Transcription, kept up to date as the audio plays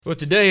Well,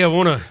 today I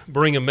want to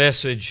bring a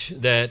message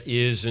that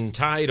is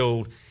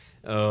entitled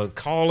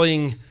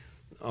Calling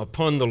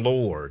Upon the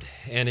Lord,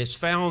 and it's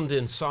found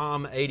in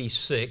Psalm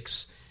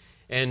 86.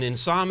 And in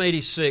Psalm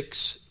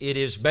 86, it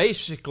is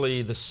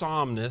basically the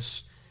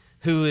psalmist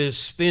who is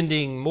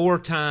spending more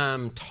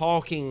time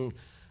talking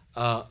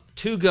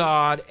to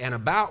God and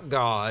about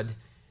God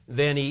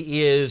than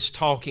he is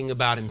talking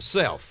about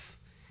himself.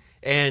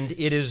 And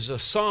it is a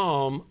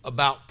psalm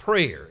about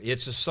prayer.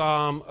 It's a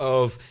psalm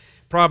of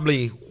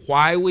probably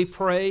why we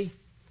pray,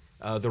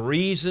 the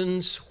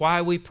reasons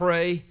why we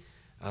pray,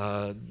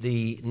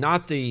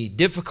 not the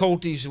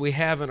difficulties we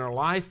have in our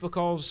life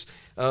because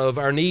of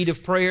our need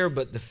of prayer,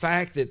 but the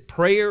fact that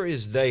prayer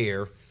is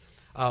there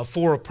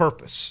for a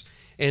purpose.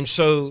 And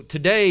so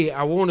today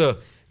I want to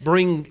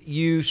bring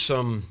you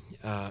some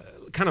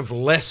kind of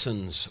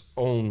lessons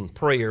on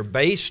prayer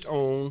based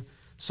on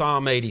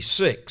Psalm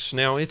 86.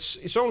 Now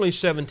it's only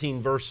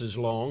 17 verses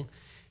long,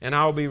 and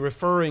I'll be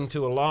referring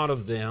to a lot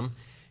of them.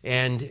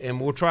 And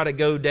we'll try to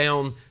go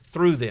down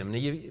through them.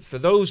 Now, for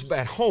those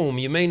at home,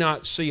 you may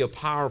not see a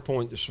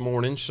PowerPoint this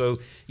morning, so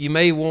you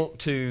may want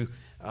to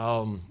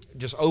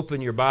just open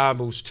your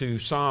Bibles to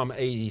Psalm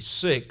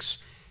 86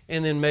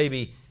 and then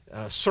maybe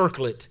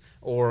circle it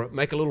or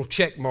make a little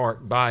check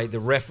mark by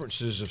the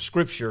references of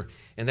Scripture,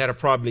 and that'll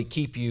probably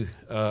keep you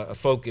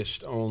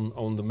focused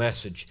on the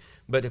message.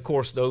 But, of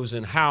course, those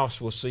in-house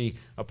will see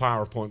a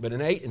PowerPoint. But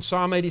in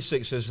Psalm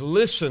 86 says,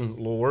 "Listen,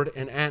 Lord,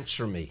 and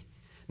answer me."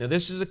 Now,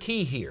 this is a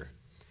key here.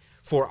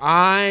 "For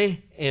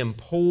I am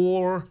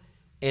poor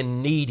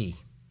and needy."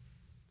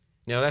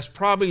 Now, that's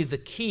probably the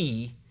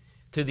key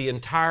to the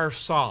entire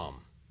psalm.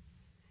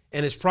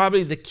 And it's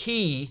probably the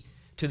key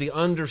to the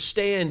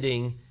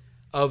understanding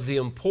of the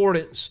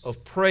importance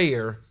of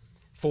prayer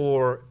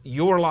for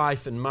your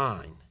life and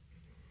mine.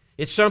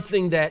 It's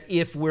something that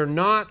if we're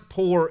not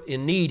poor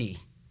and needy,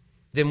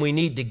 then we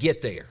need to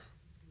get there.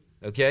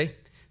 Okay?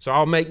 So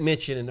I'll make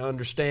mention and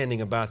understanding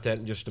about that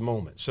in just a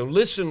moment. So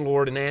listen,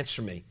 Lord, and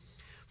answer me.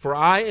 For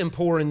I am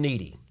poor and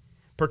needy.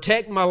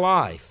 Protect my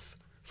life,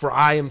 for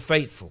I am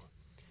faithful.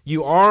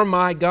 You are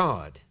my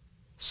God.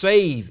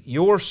 Save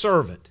your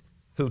servant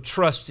who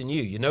trusts in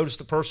you. You notice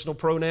the personal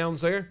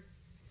pronouns there?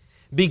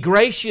 Be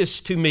gracious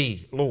to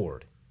me,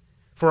 Lord,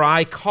 for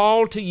I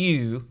call to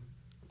you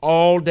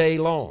all day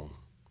long.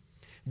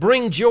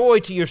 Bring joy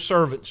to your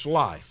servant's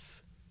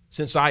life,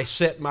 since I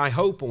set my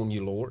hope on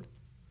you, Lord.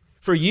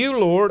 For you,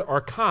 Lord, are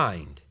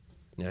kind.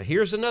 Now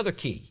here's another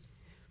key.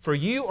 For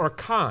you are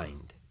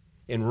kind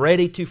and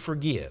ready to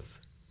forgive,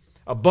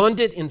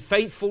 abundant in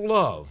faithful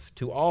love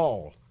to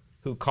all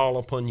who call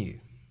upon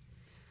you.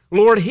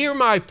 Lord, hear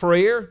my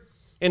prayer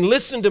and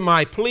listen to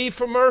my plea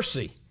for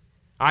mercy.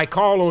 I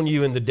call on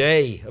you in the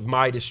day of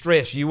my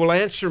distress. You will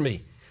answer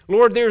me.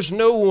 Lord, there's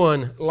no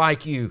one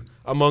like you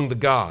among the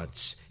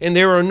gods, and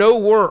there are no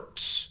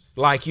works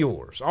like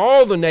yours.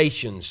 All the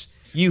nations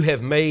you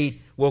have made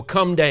will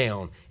come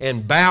down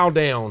and bow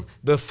down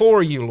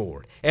before you,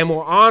 Lord, and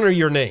will honor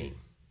your name.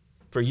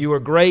 For you are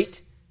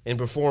great and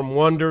perform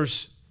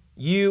wonders.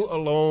 You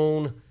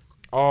alone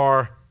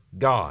are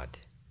God.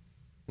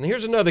 And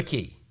here's another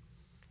key.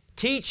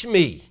 Teach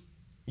me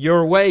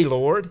your way,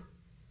 Lord,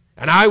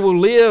 and I will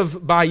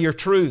live by your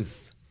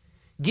truth.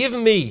 Give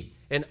me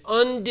an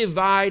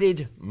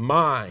undivided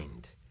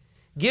mind.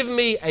 Give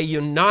me a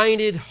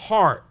united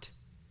heart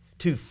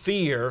to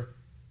fear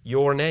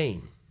your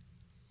name.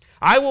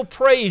 I will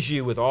praise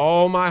you with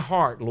all my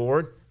heart,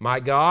 Lord, my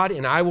God,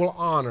 and I will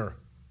honor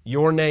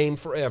your name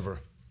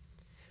forever.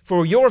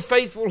 For your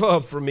faithful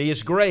love for me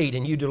is great,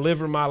 and you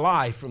deliver my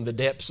life from the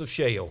depths of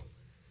Sheol.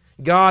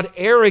 God,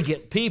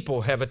 arrogant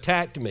people have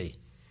attacked me.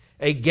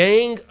 A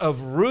gang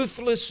of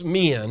ruthless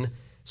men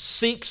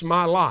seeks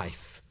my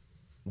life.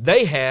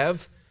 They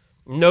have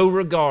no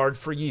regard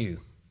for you.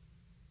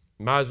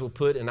 Might as well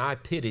put, and I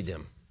pity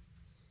them.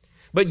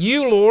 But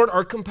you, Lord,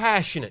 are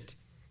compassionate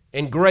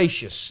and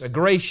gracious, a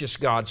gracious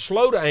God,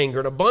 slow to anger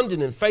and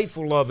abundant in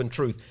faithful love and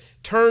truth.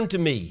 Turn to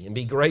me and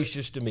be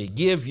gracious to me.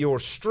 Give your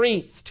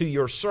strength to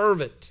your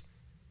servant.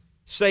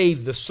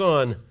 Save the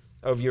son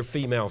of your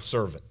female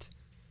servant.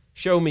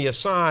 Show me a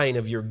sign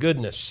of your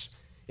goodness,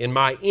 and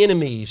my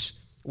enemies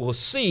will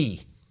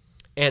see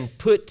and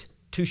put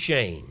to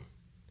shame,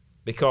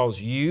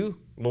 because you,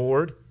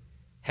 Lord,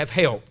 have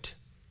helped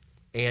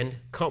and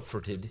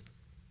comforted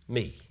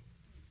me.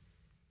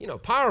 You know,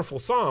 powerful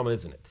psalm,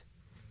 isn't it?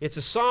 It's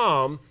a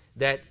psalm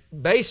that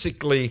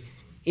basically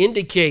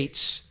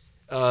indicates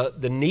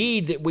the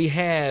need that we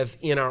have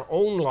in our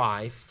own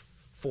life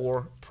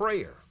for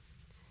prayer.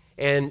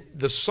 And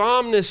the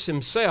psalmist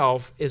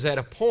himself is at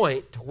a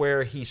point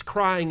where he's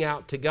crying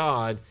out to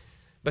God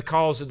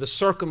because of the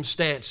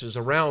circumstances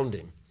around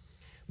him.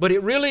 But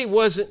it really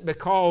wasn't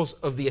because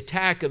of the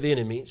attack of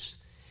enemies,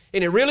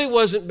 and it really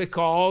wasn't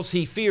because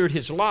he feared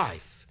his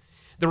life.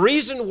 The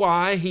reason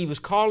why he was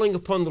calling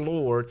upon the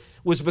Lord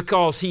was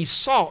because he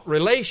sought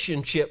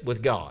relationship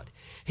with God.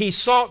 He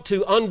sought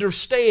to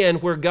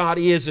understand where God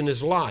is in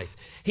his life.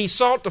 He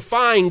sought to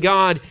find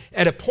God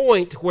at a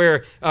point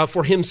where,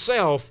 for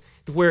himself,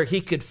 where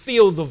he could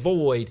fill the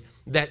void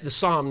that the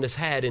psalmist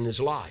had in his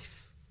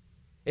life.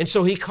 And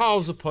so he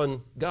calls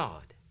upon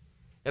God.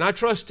 And I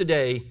trust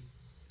today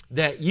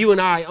that you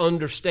and I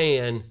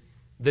understand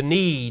the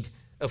need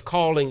of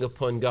calling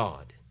upon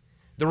God,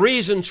 the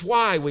reasons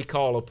why we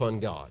call upon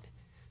God,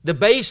 the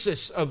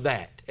basis of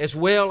that, as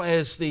well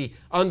as the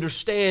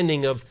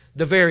understanding of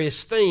the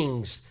various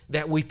things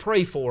that we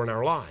pray for in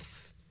our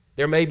life.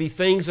 There may be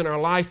things in our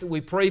life that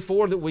we pray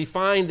for that we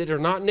find that are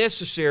not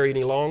necessary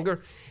any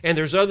longer, and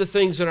there's other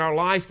things in our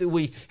life that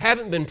we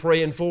haven't been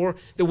praying for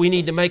that we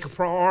need to make a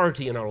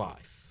priority in our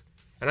life.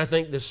 And I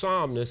think the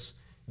psalmist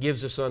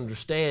gives us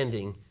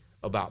understanding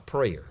about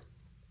prayer.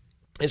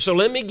 And so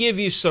let me give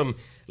you some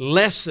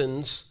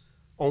lessons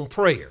on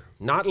prayer.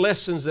 Not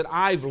lessons that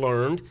I've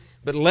learned,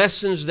 but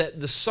lessons that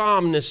the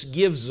psalmist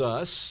gives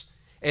us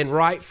and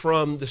right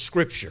from the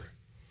Scripture.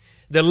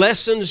 The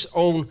lessons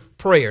on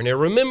prayer. Now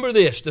remember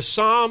this, the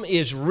psalm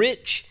is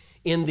rich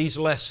in these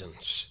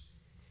lessons.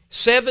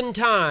 7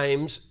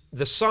 times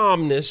the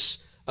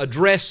psalmist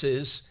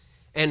addresses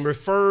and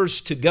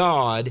refers to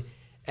God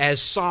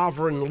as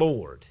sovereign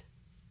Lord.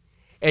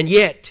 And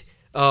yet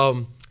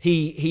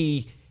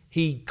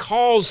he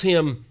calls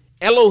him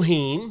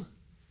Elohim,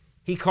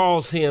 he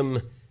calls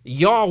him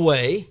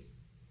Yahweh.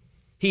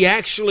 He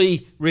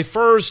actually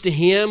refers to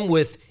him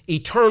with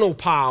eternal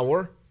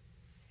power,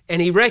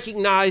 and he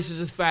recognizes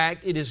the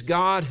fact it is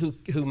God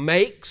who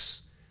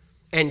makes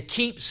and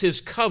keeps his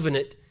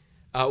covenant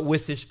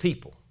with his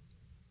people.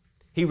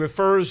 He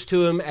refers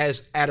to him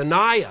as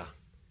Adonai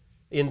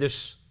in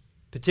this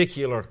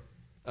particular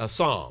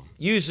psalm,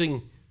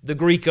 using the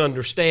Greek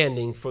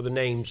understanding for the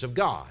names of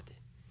God,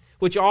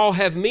 which all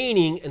have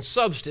meaning and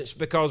substance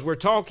because we're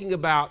talking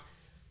about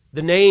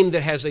the name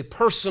that has a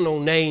personal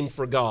name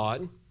for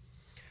God.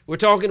 We're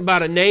talking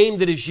about a name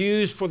that is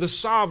used for the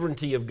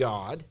sovereignty of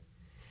God.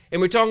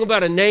 And we're talking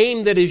about a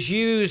name that is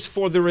used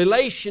for the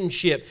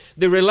relationship,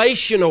 the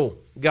relational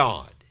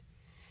God.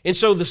 And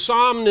so the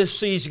psalmist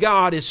sees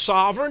God as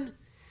sovereign,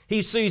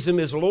 he sees him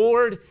as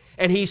Lord,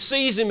 and he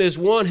sees him as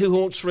one who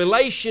wants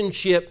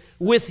relationship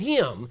with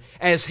him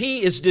as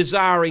he is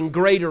desiring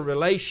greater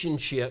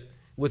relationship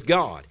with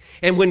God.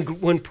 And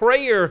when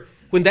prayer,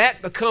 when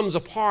that becomes a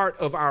part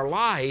of our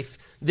life,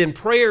 then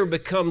prayer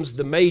becomes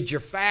the major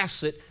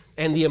facet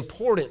and the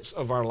importance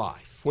of our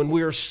life. When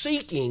we are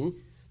seeking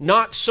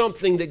not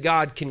something that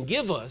God can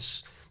give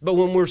us, but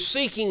when we're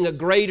seeking a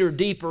greater,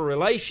 deeper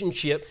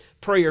relationship,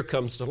 prayer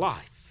comes to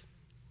life.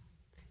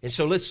 And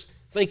so let's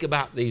think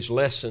about these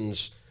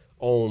lessons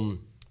on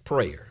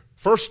prayer.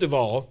 First of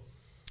all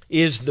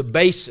is the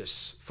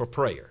basis for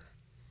prayer.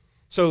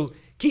 So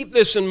keep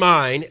this in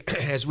mind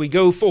as we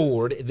go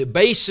forward, the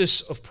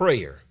basis of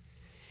prayer.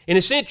 And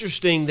it's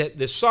interesting that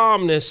the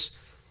psalmist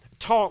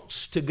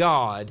talks to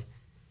God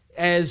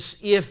as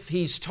if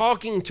he's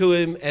talking to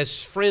him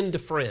as friend to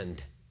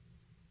friend.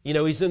 You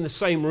know, he's in the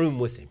same room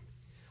with him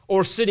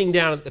or sitting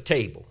down at the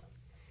table.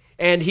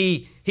 And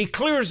he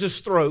clears his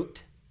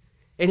throat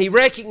and he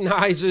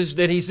recognizes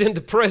that he's in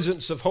the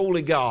presence of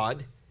holy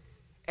God,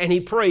 and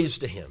he prays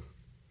to him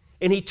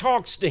and he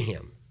talks to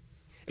him,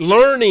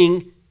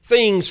 learning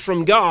things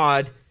from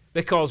God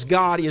because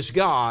God is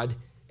God,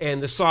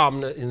 and the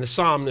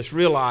psalmist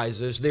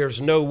realizes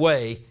there's no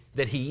way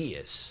that he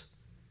is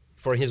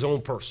for his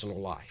own personal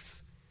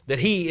life, that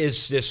he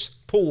is this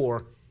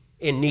poor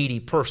and needy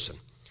person.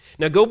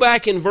 Now go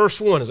back in verse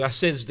 1, as I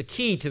said, is the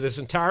key to this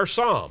entire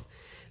psalm.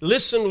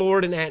 Listen,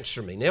 Lord, and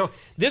answer me. Now,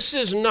 this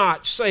is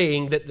not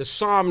saying that the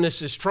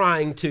psalmist is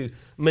trying to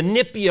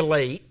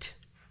manipulate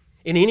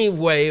in any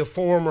way or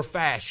form or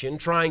fashion,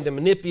 trying to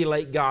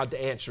manipulate God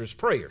to answer his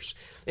prayers.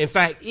 In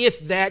fact,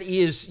 if that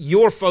is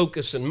your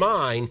focus and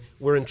mine,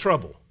 we're in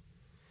trouble.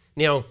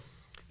 Now,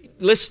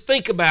 let's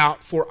think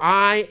about, for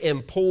I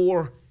am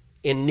poor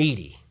and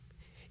needy.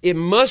 It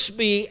must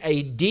be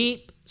a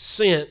deep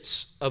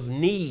sense of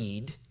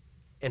need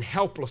and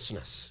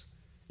helplessness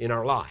in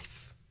our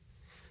life.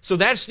 So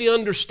that's the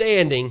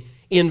understanding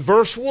in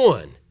verse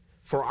 1.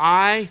 For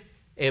I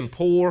am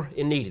poor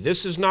and needy.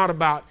 This is not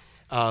about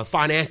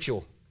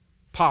financial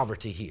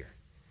poverty here.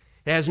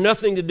 It has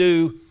nothing to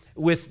do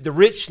with the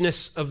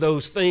richness of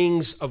those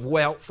things of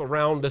wealth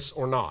around us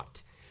or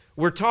not.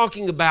 We're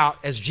talking about,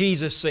 as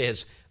Jesus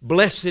says,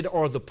 blessed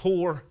are the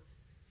poor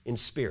in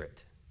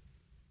spirit.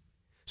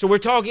 So we're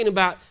talking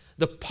about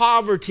the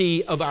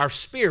poverty of our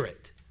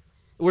spirit.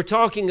 We're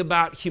talking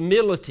about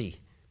humility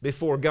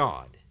before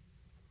God.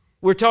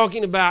 We're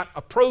talking about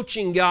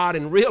approaching God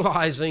and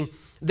realizing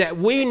that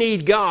we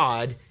need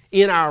God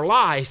in our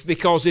life,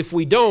 because if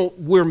we don't,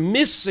 we're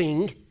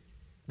missing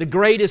the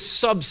greatest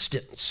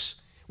substance.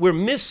 We're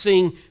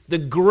missing the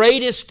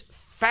greatest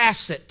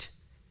facet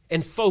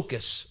and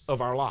focus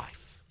of our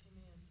life.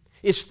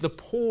 It's the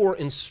poor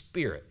in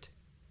spirit.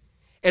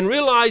 And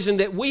realizing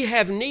that we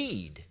have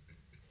need,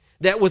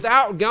 that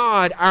without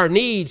God, our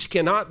needs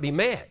cannot be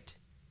met.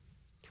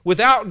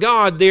 Without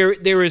God,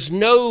 there is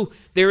no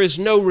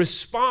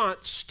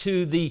response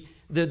to the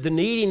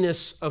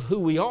neediness of who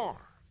we are.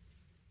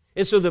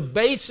 And so the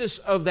basis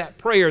of that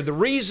prayer, the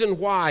reason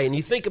why, and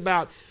you think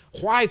about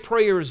why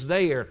prayer is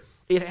there,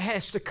 It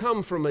has to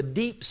come from a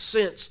deep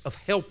sense of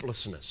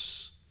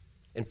helplessness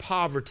and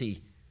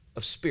poverty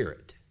of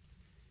spirit.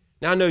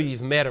 Now, I know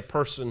you've met a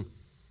person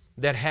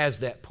that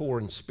has that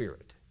poor in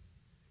spirit.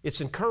 It's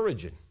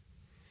encouraging.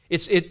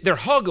 They're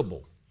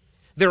huggable.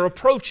 They're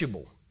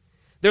approachable.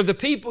 They're the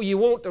people you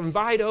want to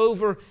invite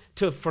over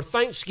for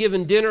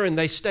Thanksgiving dinner, and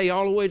they stay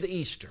all the way to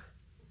Easter.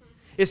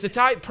 It's the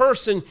type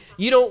person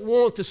you don't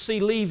want to see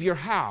leave your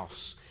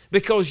house,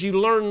 because you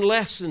learn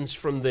lessons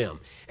from them,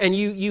 and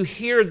you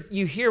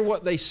hear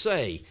what they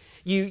say.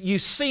 You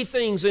see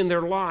things in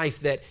their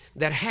life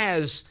that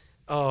has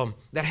a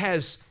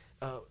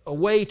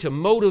way to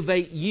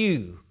motivate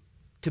you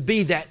to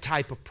be that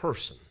type of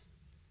person.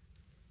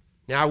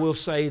 Now, I will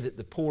say that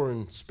the poor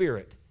in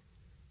spirit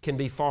can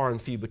be far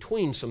and few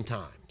between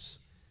sometimes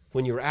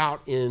when you're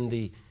out in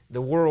the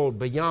world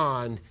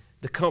beyond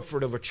the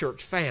comfort of a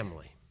church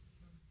family.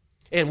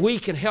 And we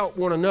can help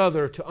one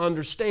another to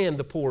understand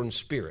the poor in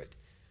spirit.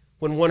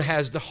 When one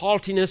has the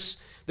haughtiness,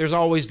 there's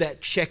always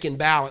that check and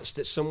balance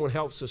that someone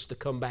helps us to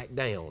come back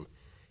down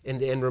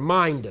and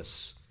remind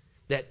us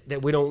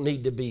that we don't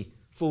need to be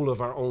full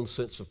of our own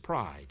sense of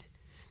pride.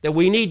 That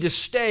we need to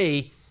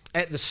stay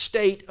at the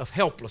state of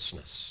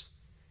helplessness.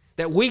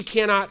 That we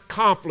cannot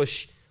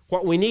accomplish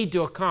what we need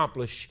to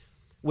accomplish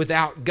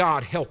without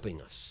God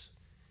helping us.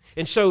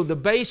 And so the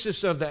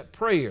basis of that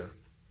prayer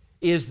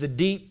is the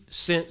deep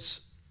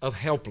sense of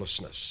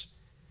helplessness.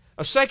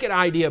 A second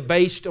idea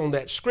based on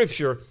that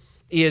scripture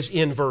is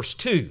in verse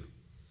 2,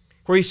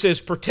 where he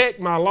says, "Protect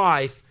my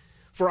life,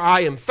 for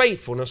I am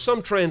faithful." Now,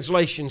 some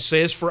translation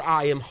says, "For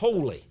I am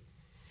holy."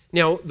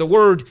 Now, the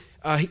word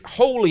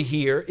holy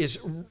here is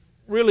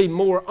really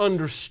more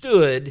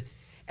understood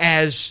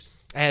as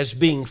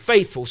being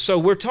faithful. So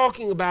we're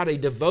talking about a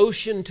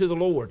devotion to the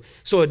Lord.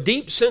 So a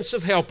deep sense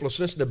of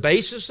helplessness, the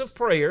basis of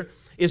prayer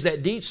is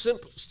that deep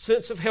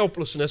sense of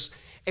helplessness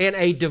and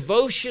a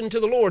devotion to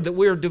the Lord, that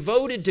we're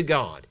devoted to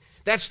God.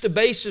 That's the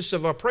basis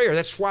of our prayer.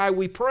 That's why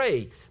we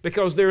pray,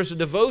 because there's a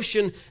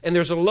devotion and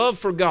there's a love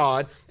for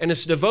God, and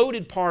it's a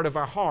devoted part of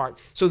our heart.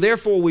 So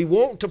therefore we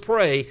want to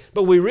pray,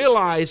 but we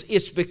realize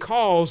it's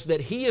because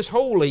that He is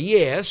holy,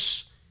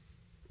 yes,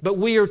 but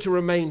we are to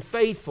remain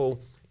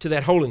faithful to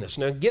that holiness.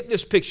 Now get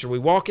this picture. We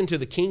walk into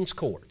the king's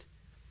court,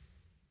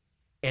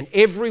 and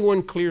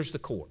everyone clears the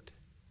court,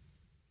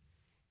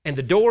 and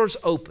the doors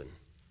open,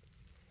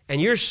 and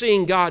you're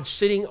seeing God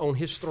sitting on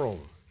His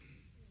throne.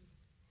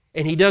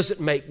 And He doesn't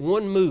make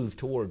one move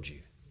towards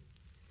you.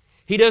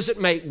 He doesn't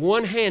make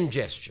one hand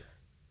gesture.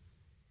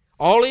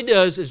 All He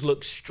does is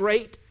look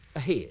straight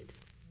ahead.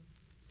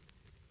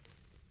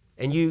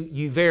 And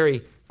you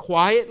very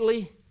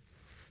quietly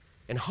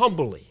and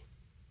humbly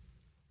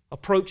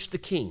approach the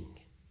king.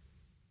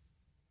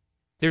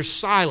 There's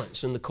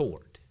silence in the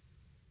court.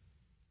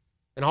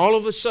 And all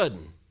of a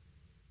sudden,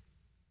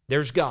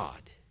 there's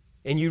God.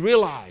 And you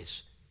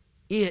realize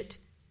it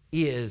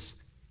is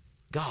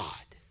God.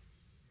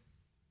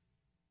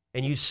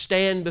 And you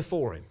stand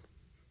before Him.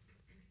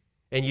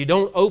 And you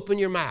don't open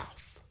your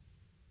mouth.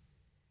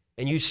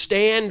 And you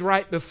stand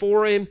right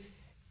before Him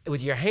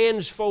with your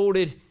hands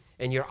folded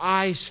and your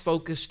eyes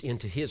focused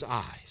into His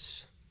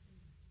eyes.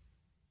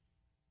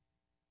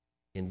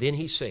 And then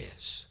He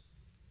says,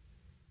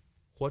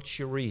 "What's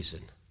your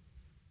reason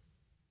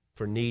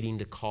for needing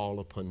to call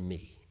upon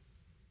me?"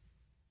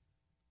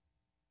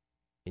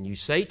 And you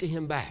say to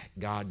Him back,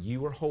 "God,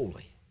 you are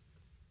holy,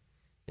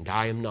 and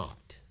I am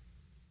not.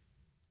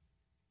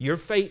 You're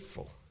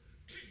faithful,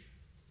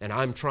 and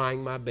I'm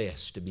trying my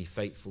best to be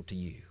faithful to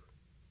you.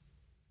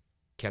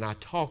 Can I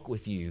talk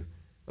with you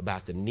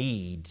about the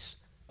needs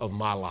of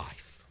my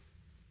life?"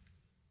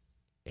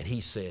 And He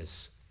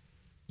says,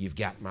 "You've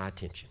got my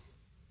attention.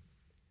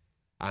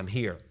 I'm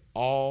here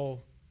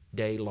all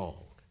day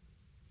long.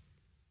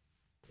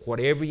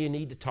 Whatever you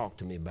need to talk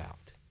to me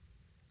about,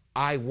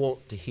 I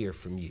want to hear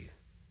from you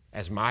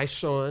as my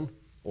son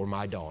or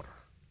my daughter."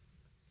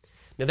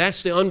 Now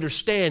that's the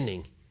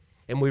understanding,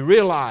 and we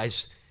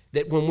realize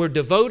that when we're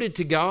devoted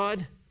to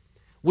God,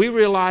 we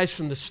realize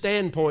from the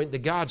standpoint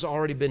that God's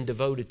already been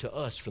devoted to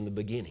us from the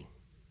beginning.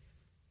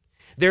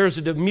 There's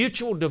a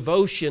mutual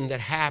devotion that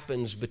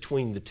happens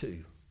between the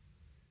two.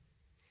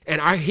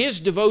 And His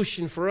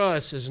devotion for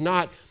us does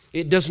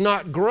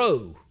not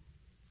grow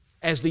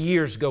as the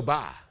years go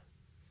by.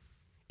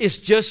 It's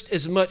just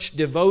as much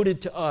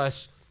devoted to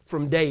us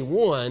from day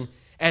one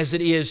as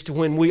it is to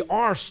when we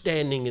are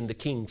standing in the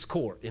King's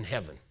court in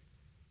heaven,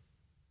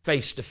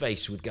 face to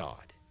face with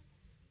God.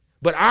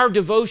 But our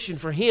devotion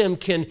for Him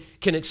can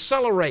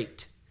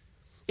accelerate.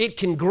 It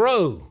can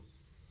grow.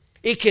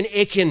 It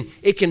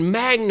can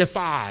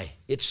magnify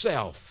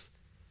itself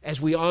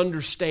as we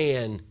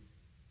understand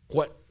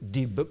what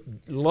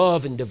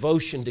love and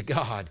devotion to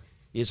God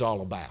is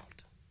all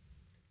about.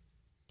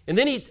 And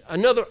then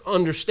another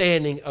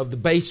understanding of the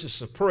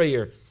basis of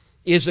prayer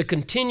is a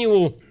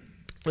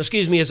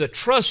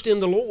trust in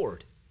the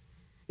Lord.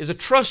 Is a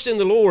trust in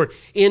the Lord.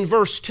 In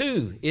verse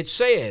 2, it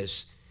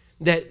says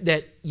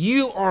that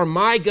you are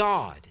my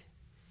God.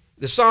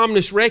 The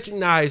psalmist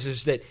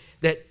recognizes that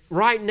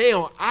right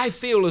now I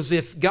feel as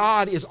if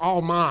God is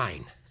all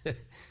mine.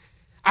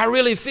 I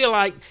really feel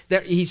like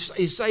that he's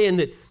saying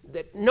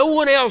that no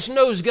one else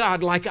knows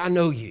God like I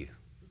know you.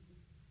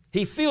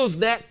 He feels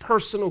that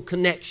personal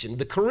connection.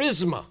 The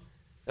charisma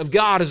of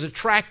God is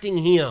attracting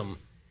him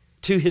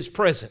to his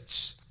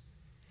presence.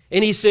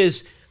 And he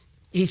says,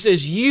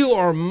 you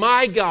are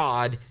my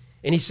God.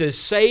 And he says,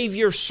 save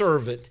your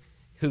servant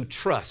who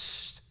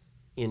trusts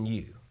in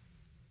you.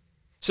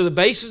 So the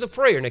basis of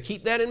prayer, now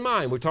keep that in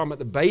mind. We're talking about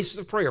the basis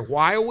of prayer.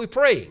 Why are we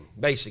praying,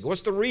 basically?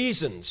 What's the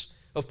reasons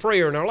of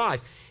prayer in our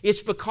life?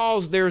 It's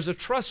because there's a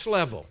trust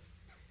level.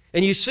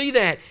 And you see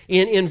that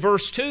in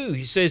verse 2.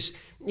 He says,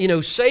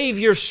 save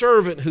your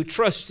servant who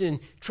trusts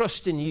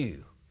in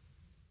you.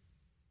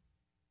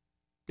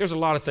 There's a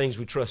lot of things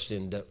we trust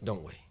in,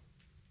 don't we?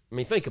 I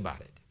mean, think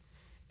about it.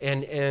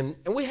 And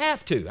we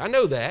have to. I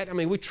know that. I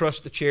mean, we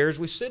trust the chairs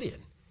we sit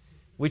in.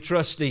 We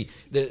trust the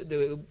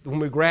when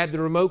we grab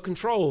the remote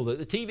control that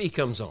the TV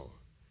comes on.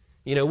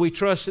 We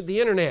trust that the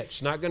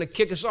internet's not going to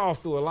kick us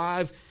off through a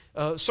live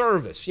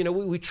service.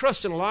 We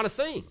trust in a lot of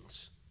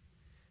things.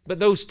 But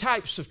those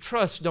types of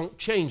trust don't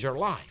change our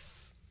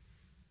life.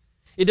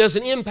 It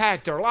doesn't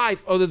impact our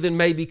life other than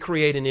maybe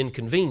create an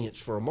inconvenience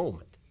for a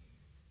moment.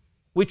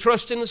 We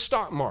trust in the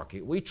stock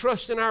market. We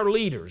trust in our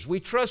leaders. We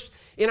trust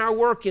in our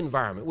work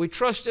environment. We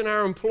trust in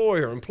our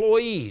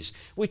employees.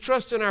 We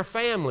trust in our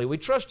family. We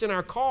trust in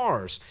our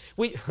cars.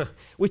 We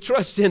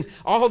trust in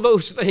all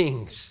those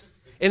things.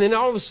 And then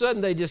all of a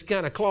sudden they just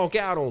kind of clonk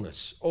out on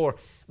us.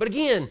 But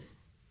again,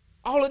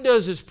 all it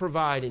does is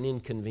provide an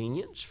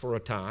inconvenience for a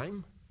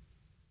time.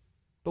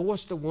 But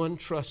what's the one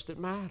trust that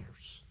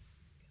matters?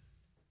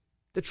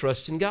 The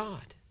trust in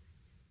God.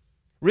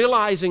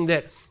 Realizing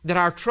that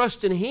our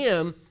trust in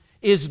Him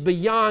is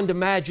beyond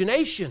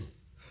imagination.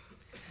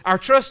 Our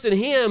trust in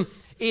Him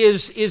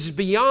is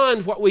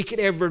beyond what we could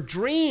ever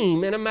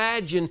dream and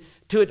imagine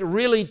to it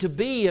really to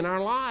be in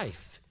our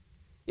life.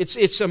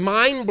 It's a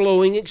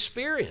mind-blowing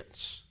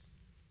experience.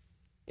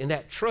 And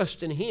that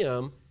trust in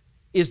Him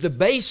is the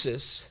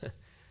basis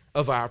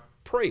of our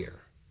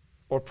prayer,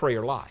 or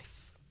prayer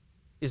life,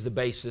 is the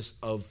basis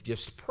of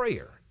just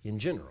prayer in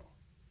general.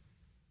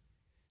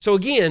 So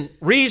again,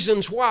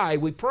 reasons why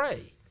we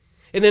pray.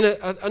 And then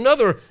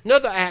another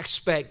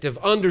aspect of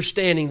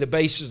understanding the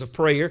basis of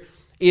prayer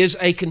is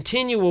a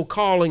continual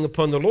calling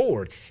upon the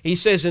Lord. He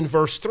says in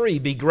verse 3,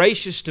 be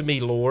gracious to me,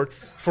 Lord,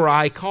 for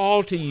I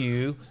call to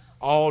you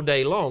all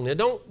day long.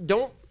 Now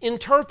don't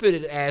interpret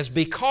it as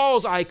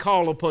because I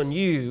call upon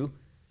you,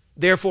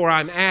 therefore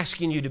I'm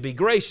asking you to be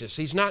gracious.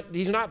 He's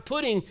not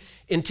putting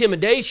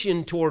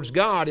intimidation towards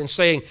God and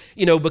saying,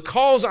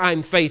 because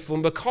I'm faithful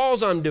and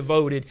because I'm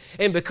devoted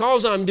and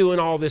because I'm doing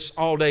all this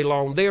all day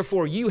long,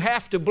 therefore you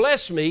have to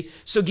bless me,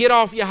 so get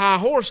off your high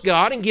horse,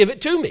 God, and give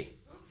it to me.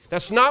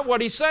 That's not what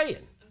he's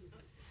saying.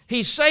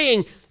 He's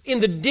saying,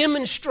 in the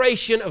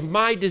demonstration of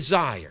my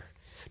desire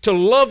to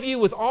love you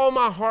with all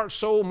my heart,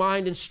 soul,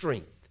 mind, and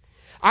strength,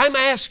 I'm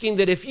asking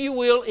that if you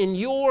will, in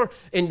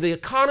the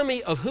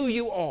economy of who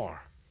you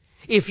are,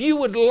 if you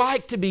would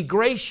like to be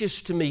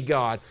gracious to me,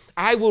 God,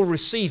 I will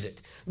receive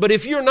it. But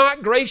if you're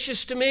not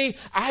gracious to me,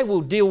 I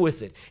will deal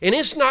with it. And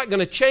it's not going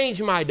to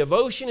change my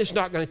devotion. It's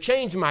not going to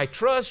change my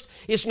trust.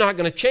 It's not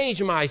going to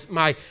change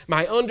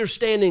my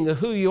understanding of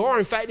who you are.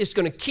 In fact, it's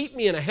going to keep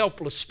me in a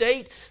helpless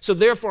state. So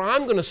therefore,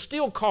 I'm going to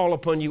still call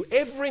upon you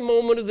every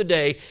moment of the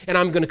day, and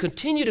I'm going to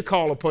continue to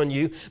call upon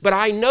you. But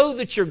I know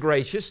that you're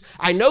gracious.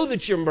 I know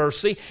that you're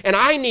mercy, and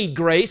I need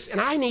grace, and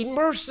I need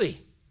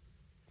mercy.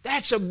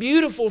 That's a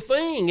beautiful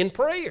thing in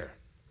prayer.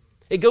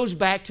 It goes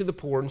back to the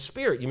poor in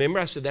spirit. You remember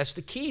I said that's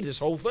the key to this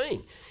whole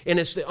thing. And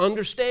it's the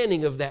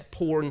understanding of that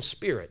poor in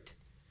spirit.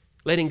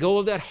 Letting go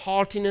of that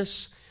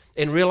haughtiness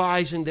and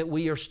realizing that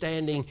we are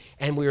standing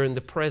and we are in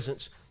the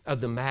presence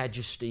of the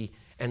majesty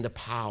and the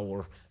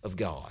power of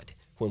God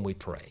when we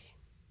pray.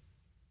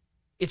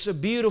 It's a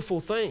beautiful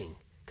thing.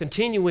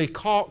 Continually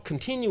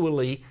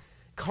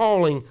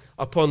calling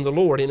upon the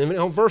Lord. And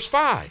in verse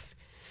 5,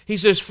 he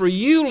says, for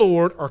you,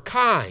 Lord, are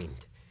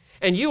kind,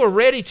 and you are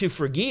ready to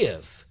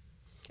forgive.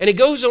 And it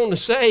goes on to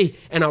say,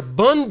 an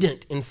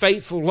abundant and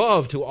faithful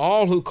love to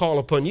all who call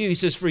upon you. He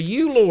says, for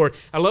you, Lord,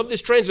 I love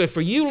this translation,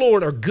 for you,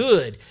 Lord, are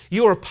good.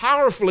 You are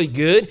powerfully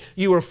good.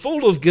 You are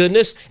full of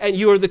goodness, and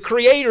you are the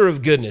creator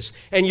of goodness.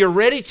 And you're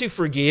ready to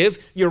forgive.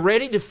 You're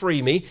ready to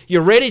free me.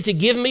 You're ready to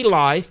give me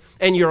life.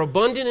 And you're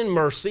abundant in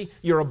mercy.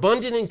 You're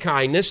abundant in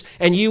kindness.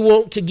 And you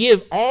want to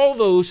give all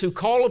those who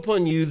call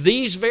upon you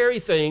these very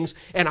things.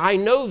 And I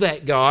know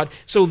that, God.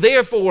 So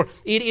therefore,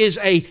 it is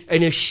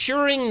an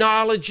assuring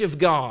knowledge of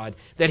God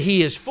that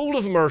He is full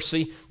of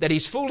mercy, that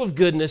He's full of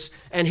goodness,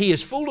 and He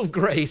is full of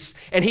grace,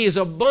 and He is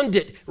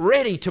abundant,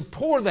 ready to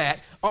pour that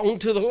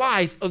onto the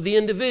life of the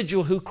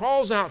individual who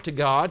calls out to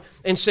God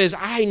and says,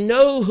 I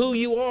know who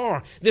you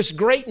are. This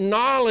great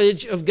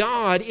knowledge of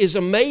God is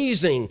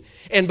amazing.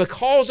 And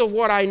because of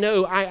what I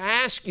know, I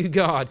ask you,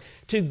 God,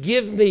 to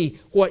give me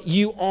what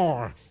you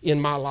are in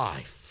my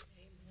life.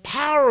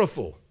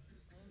 Powerful.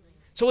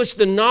 So it's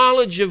the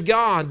knowledge of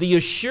God, the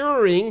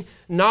assuring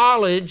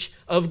knowledge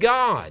of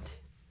God.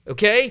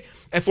 Okay?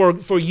 And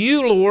for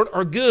you, Lord,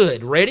 are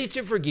good, ready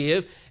to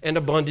forgive, and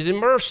abundant in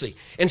mercy.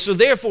 And so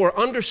therefore,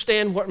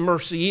 understand what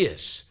mercy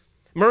is.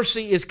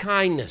 Mercy is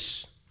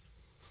kindness.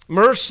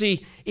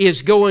 Mercy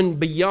is going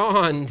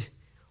beyond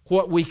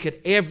what we could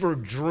ever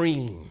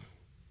dream.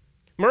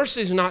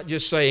 Mercy is not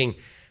just saying,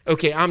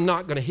 okay, I'm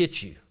not going to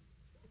hit you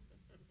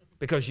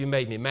because you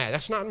made me mad.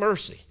 That's not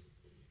mercy.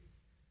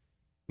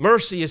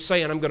 Mercy is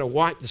saying, I'm going to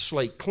wipe the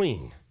slate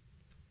clean.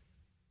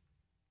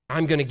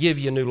 I'm going to give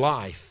you a new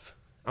life.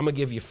 I'm going to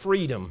give you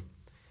freedom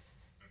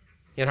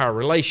in our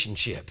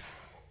relationship.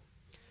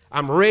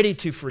 I'm ready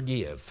to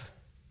forgive.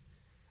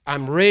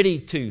 I'm ready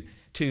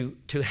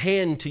to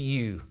hand to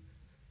you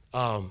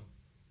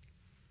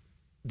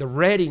the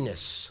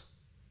readiness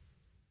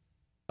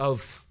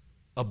of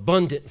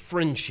abundant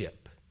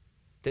friendship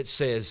that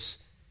says,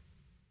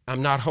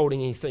 I'm not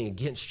holding anything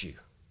against you.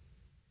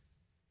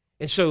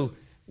 And so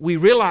we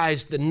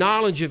realize the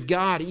knowledge of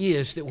God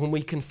is that when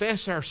we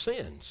confess our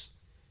sins,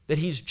 that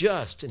He's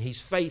just and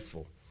He's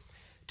faithful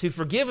to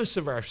forgive us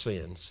of our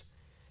sins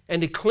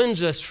and to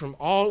cleanse us from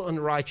all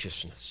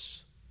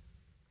unrighteousness.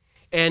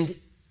 And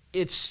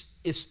it's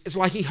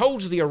like He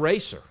holds the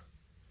eraser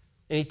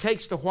and He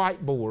takes the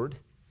whiteboard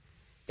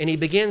and He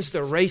begins to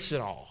erase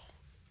it all.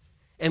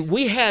 And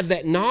we have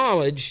that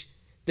knowledge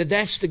that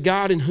that's the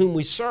God in whom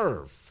we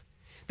serve.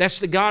 That's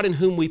the God in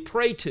whom we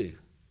pray to.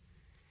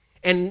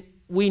 And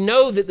we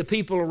know that the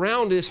people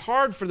around us, it's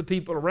hard for the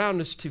people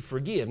around us to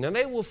forgive. Now,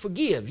 they will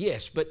forgive,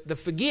 yes, but the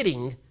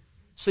forgetting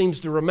seems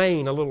to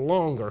remain a little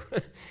longer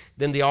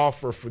than the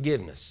offer of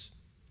forgiveness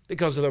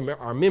because of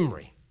our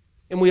memory.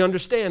 And we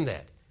understand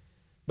that.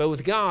 But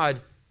with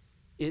God,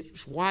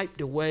 it's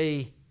wiped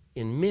away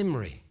in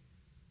memory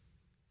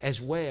as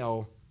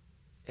well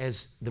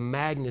as the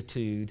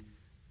magnitude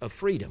of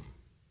freedom.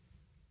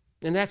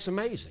 And that's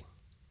amazing.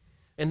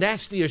 And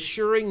that's the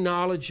assuring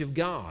knowledge of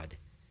God.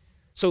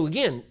 So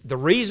again, the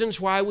reasons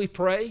why we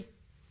pray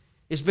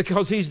is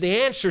because He's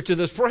the answer to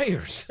those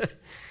prayers.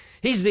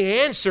 He's the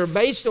answer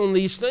based on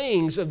these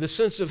things of the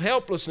sense of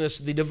helplessness,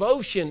 the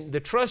devotion, the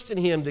trust in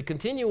Him, the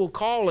continual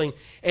calling,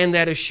 and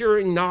that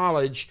assuring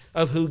knowledge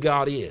of who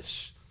God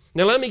is.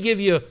 Now let me give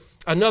you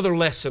another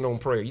lesson on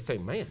prayer. You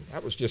think, man,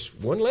 that was just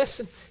one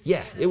lesson?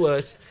 Yeah, it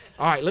was.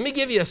 All right, let me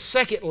give you a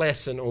second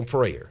lesson on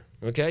prayer.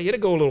 Okay, it'll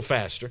go a little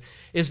faster.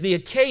 Is the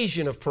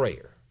occasion of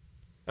prayer.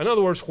 In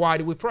other words, why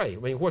do we pray? I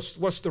mean,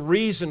 what's the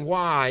reason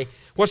why?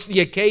 What's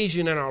the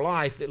occasion in our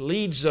life that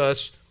leads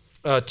us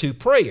to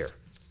prayer?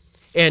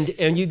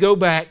 And you go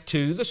back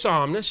to the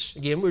psalmist.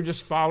 Again, we're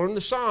just following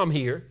the psalm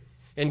here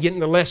and getting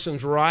the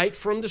lessons right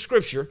from the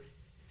Scripture.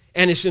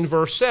 And it's in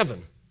verse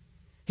 7.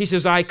 He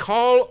says, I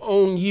call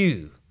on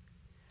you.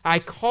 I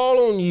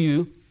call on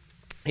you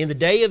in the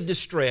day of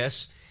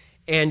distress,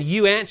 and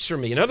you answer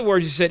me. In other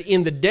words, he said,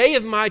 in the day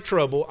of my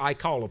trouble, I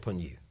call upon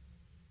you.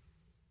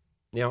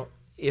 Now,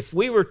 if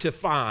we were to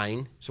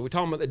find, so we're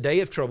talking about the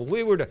day of trouble,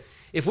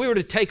 if we were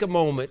to take a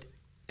moment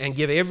and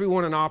give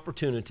everyone an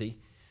opportunity,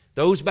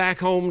 those back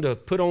home to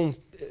put on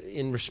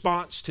in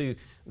response to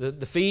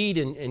the feed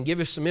and give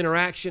us some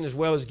interaction, as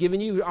well as giving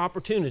you the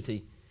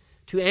opportunity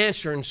to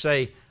answer and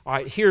say, all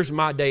right, here's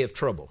my day of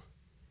trouble.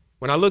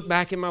 When I look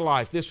back in my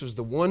life, this was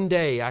the one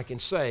day I can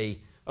say,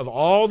 of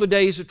all the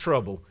days of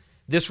trouble,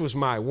 this was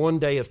my one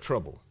day of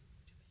trouble.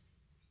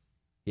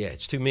 Yeah,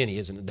 it's too many,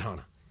 isn't it,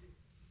 Donna?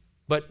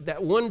 But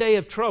that one day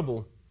of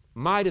trouble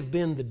might have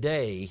been the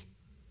day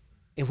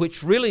in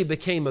which really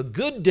became a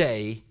good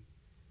day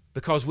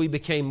because we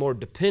became more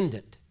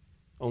dependent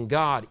on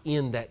God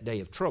in that day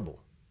of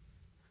trouble.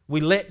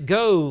 We let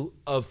go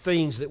of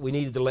things that we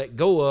needed to let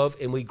go of,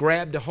 and we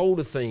grabbed a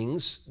hold of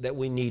things that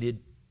we needed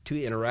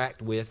to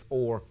interact with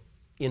or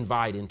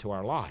invite into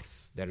our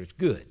life that is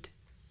good.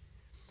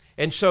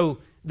 And so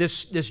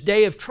this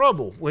day of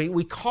trouble,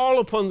 we call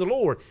upon the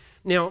Lord.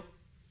 Now,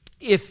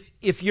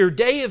 if your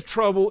day of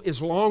trouble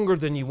is longer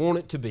than you want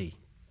it to be,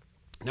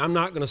 now I'm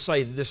not going to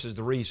say that this is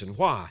the reason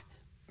why,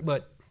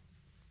 but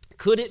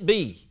could it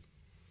be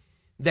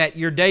that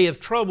your day of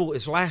trouble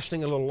is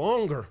lasting a little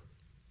longer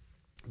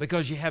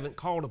because you haven't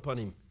called upon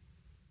Him?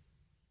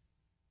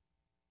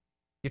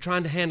 You're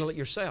trying to handle it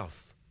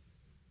yourself.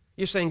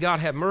 You're saying,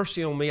 God, have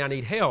mercy on me, I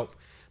need help.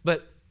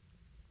 But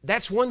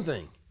that's one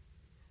thing.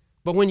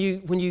 But when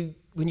you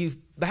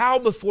bow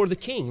before the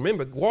king,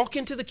 remember, walk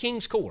into the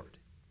king's court,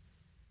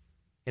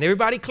 and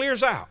everybody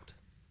clears out,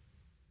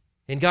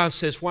 and God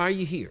says, why are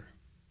you here?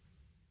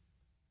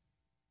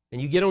 And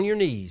you get on your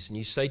knees and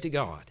you say to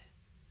God,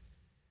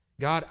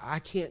 God, I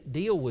can't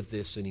deal with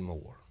this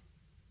anymore.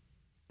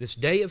 This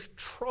day of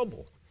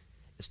trouble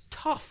is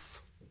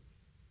tough.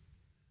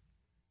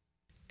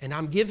 And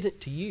I'm giving it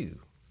to you.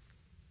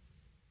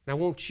 And I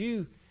want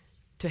you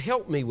to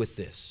help me with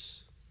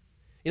this.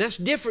 And that's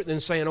different than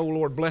saying, oh,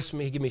 Lord, bless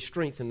me, give me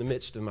strength in the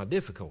midst of my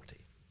difficulty.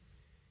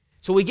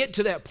 So we get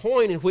to that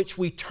point in which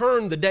we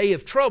turn the day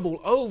of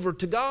trouble over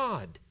to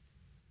God.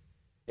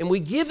 And we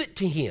give it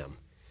to Him,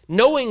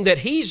 knowing that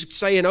He's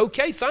saying,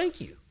 okay,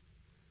 thank you.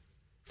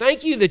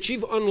 Thank you that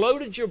you've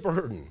unloaded your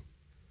burden.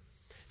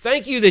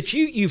 Thank you that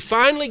you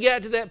finally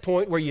got to that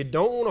point where you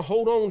don't want to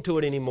hold on to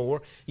it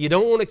anymore. You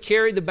don't want to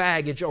carry the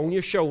baggage on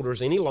your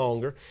shoulders any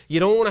longer. You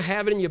don't want to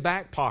have it in your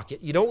back pocket.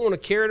 You don't want to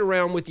carry it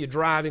around with you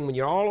driving when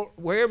you're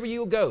wherever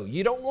you go.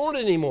 You don't want it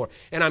anymore.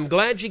 And I'm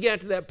glad you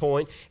got to that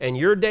point, and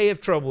your day of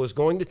trouble is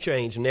going to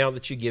change now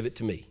that you give it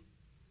to me.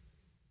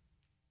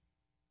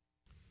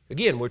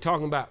 Again, we're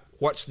talking about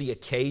what's the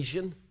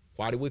occasion.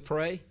 Why do we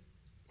pray?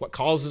 What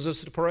causes us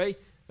to pray?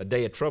 A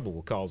day of trouble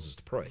will cause us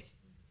to pray.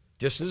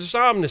 Just as the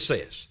psalmist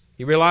says,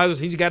 he realizes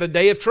he's got a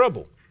day of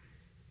trouble.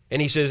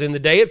 And he says, in the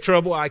day of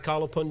trouble, I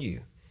call upon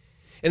you.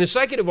 And the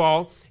second of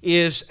all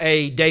is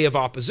a day of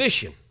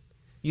opposition.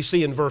 You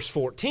see in verse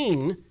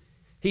 14,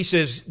 he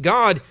says,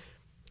 God,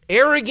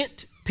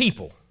 arrogant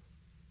people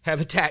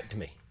have attacked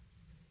me.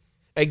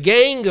 A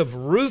gang of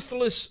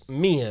ruthless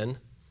men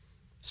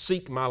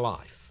seek my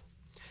life.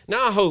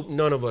 Now, I hope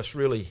none of us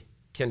really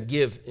can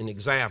give an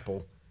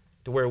example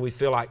to where we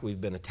feel like we've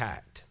been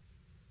attacked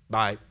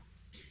by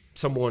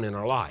someone in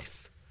our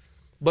life.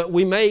 But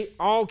we may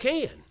all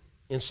can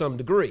in some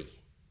degree.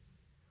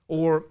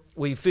 Or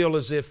we feel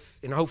as if,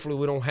 and hopefully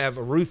we don't have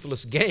a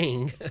ruthless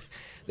gang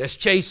that's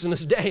chasing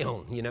us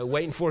down,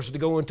 waiting for us to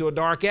go into a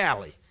dark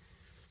alley.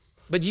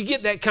 But you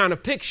get that kind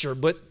of picture.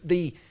 But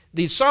the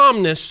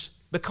psalmist,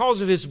 because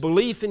of his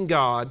belief in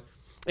God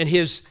and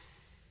his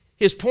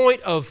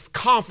point of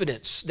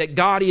confidence that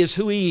God is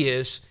who he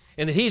is,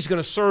 and that he's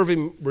going to serve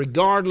him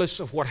regardless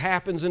of what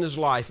happens in his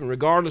life and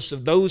regardless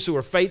of those who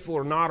are faithful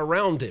or not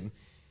around him.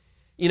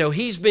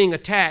 He's being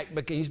attacked,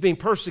 because he's being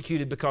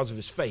persecuted because of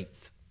his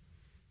faith.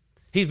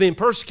 He's being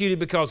persecuted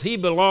because he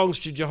belongs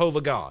to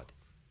Jehovah God.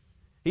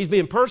 He's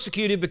being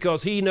persecuted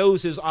because he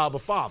knows his Abba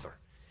Father.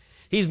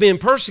 He's being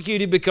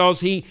persecuted because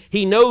he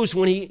knows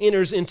when he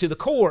enters into the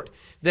court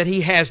that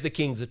he has the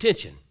king's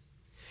attention.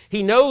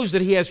 He knows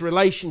that he has a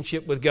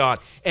relationship with God.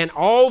 And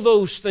all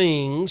those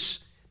things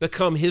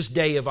become his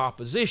day of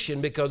opposition,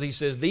 because he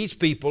says, these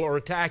people are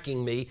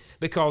attacking me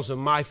because of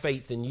my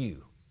faith in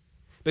you,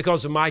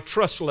 because of my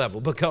trust level,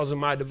 because of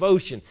my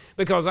devotion,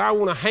 because I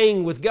want to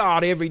hang with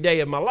God every day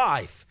of my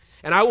life,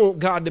 and I want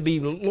God to be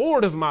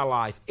Lord of my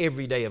life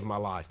every day of my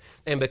life.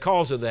 And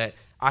because of that,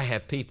 I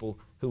have people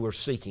who are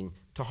seeking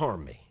to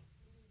harm me.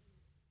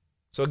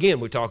 So again,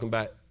 we're talking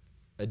about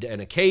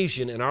an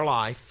occasion in our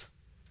life,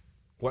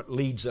 what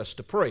leads us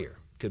to prayer.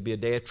 It could be a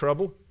day of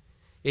trouble.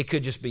 It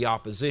could just be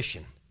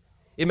opposition.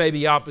 It may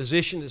be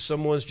opposition that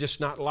someone's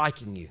just not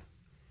liking you,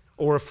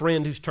 or a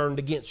friend who's turned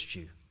against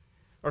you,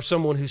 or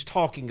someone who's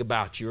talking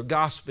about you or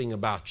gossiping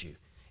about you.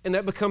 And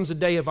that becomes a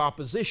day of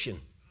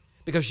opposition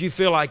because you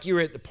feel like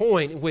you're at the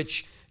point in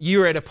which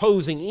you're at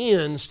opposing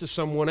ends to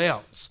someone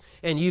else,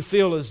 and you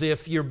feel as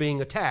if you're being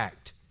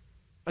attacked.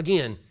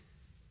 Again,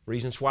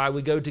 reasons why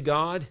we go to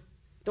God.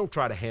 Don't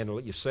try to handle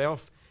it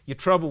yourself. Your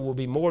trouble will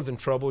be more than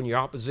trouble, and your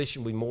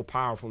opposition will be more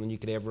powerful than you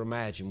could ever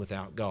imagine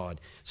without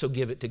God. So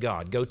give it to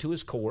God. Go to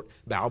his court,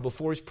 bow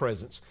before his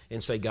presence,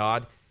 and say,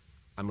 God,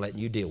 I'm letting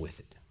you deal with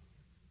it.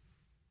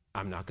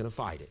 I'm not going to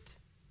fight it.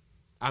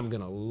 I'm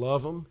going to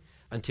love them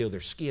until their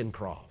skin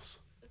crawls.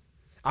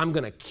 I'm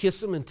going to kiss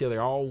them until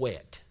they're all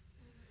wet.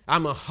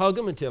 I'm going to hug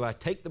them until I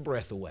take the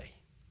breath away.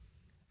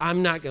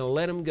 I'm not going to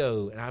let them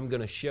go, and I'm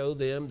going to show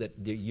them that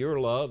your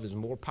love is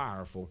more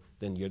powerful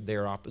than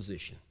their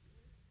opposition.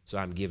 So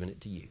I'm giving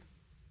it to you.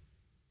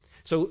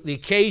 So the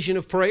occasion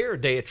of prayer,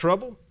 a day of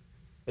trouble,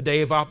 a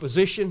day of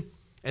opposition,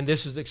 and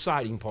this is the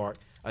exciting part,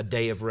 a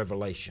day of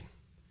revelation.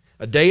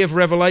 A day of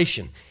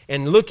revelation.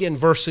 And look in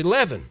verse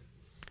 11.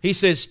 He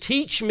says,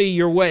 teach me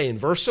your way. In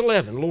verse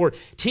 11, Lord,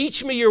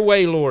 teach me your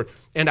way, Lord,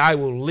 and I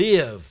will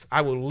live.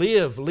 I will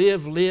live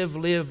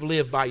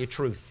by your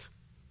truth.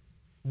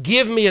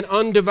 Give me an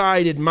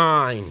undivided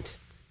mind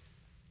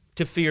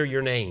to fear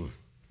your name.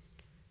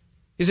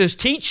 He says,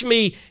 teach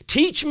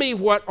me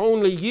what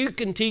only you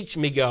can teach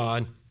me,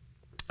 God,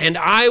 and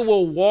I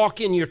will walk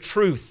in your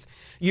truth.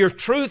 Your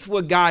truth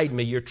will guide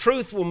me. Your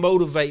truth will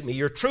motivate me.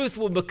 Your truth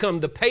will become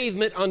the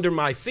pavement under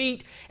my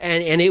feet,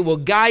 and it will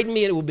guide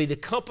me, and it will be the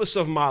compass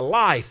of my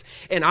life.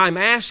 And I'm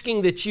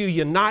asking that you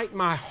unite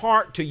my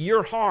heart to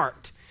your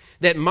heart,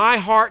 that my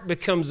heart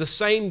becomes the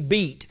same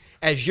beat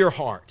as your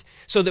heart,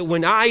 so that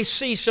when I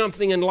see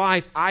something in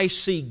life, I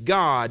see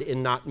God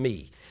and not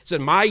me. So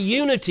my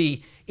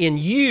unity in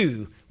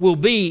you will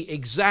be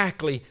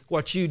exactly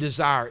what you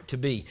desire it to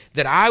be.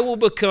 That I will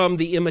become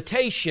the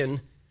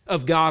imitation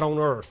of God on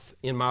earth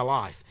in my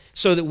life,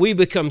 so that we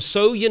become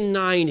so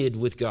united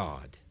with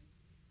God.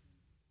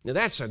 Now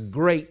that's a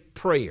great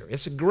prayer.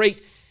 It's a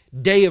great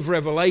day of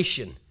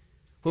revelation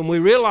when we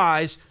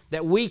realize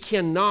that we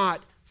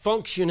cannot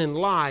function in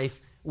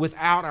life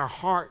without our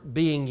heart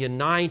being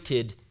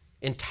united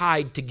and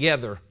tied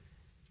together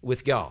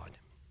with God.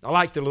 I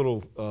like the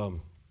little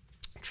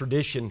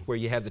tradition where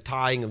you have the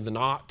tying of the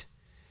knot,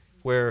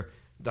 where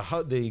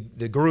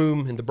the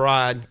groom and the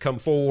bride come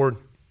forward,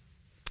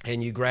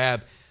 and you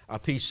grab a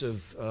piece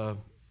of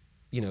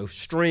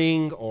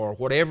string or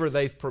whatever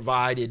they've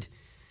provided,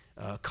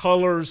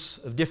 colors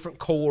of different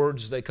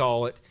cords they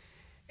call it,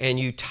 and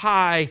you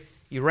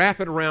wrap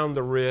it around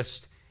the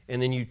wrist,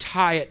 and then you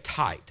tie it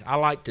tight. I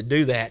like to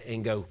do that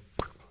and go,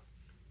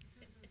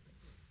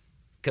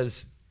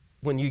 because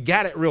when you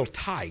got it real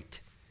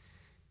tight,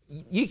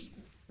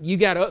 you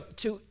got up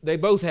to, they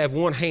both have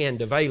one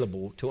hand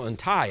available to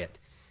untie it.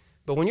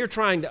 But when you're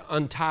trying to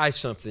untie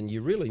something,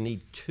 you really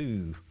need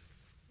two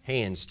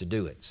hands to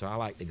do it. So I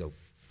like to go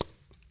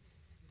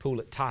pull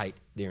it tight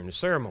during the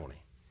ceremony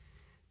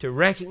to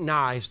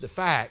recognize the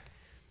fact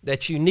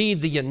that you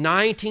need the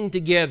uniting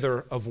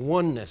together of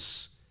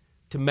oneness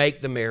to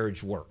make the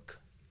marriage work.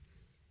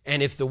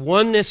 And if the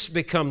oneness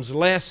becomes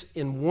less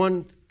in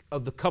one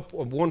of the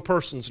couple, of one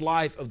person's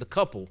life of the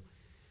couple,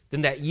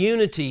 then that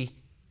unity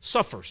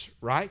suffers,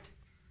 right?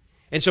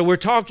 And so we're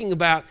talking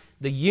about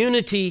the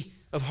unity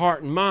of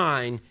heart and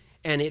mind,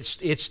 and it's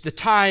the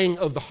tying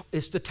of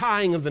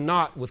the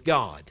knot with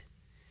God.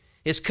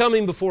 It's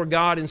coming before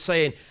God and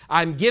saying,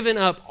 I'm giving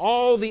up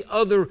all the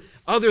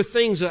other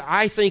things that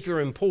I think are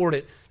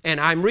important, and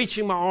I'm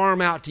reaching my arm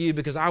out to you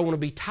because I want to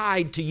be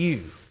tied to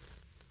you.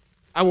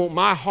 I want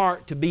my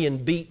heart to be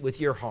in beat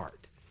with your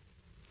heart.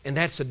 And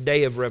that's a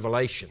day of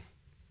revelation.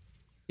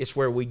 It's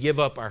where we give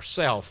up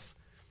ourself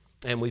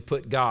and we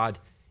put God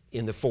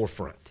in the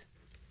forefront.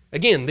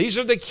 Again, these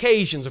are the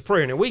occasions of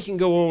prayer. Now, we can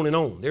go on and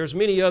on. There's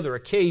many other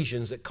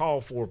occasions that call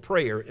for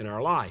prayer in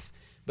our life.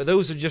 But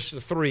those are just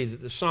the three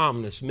that the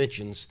psalmist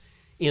mentions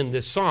in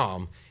this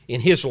psalm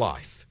in his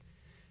life.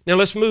 Now,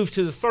 let's move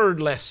to the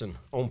third lesson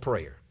on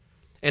prayer.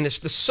 And it's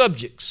the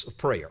subjects of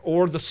prayer,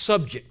 or the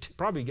subject.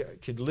 Probably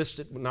could list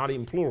it, not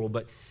even plural,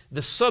 but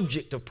the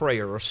subject of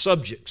prayer, or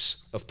subjects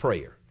of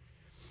prayer.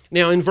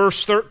 Now, in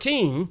verse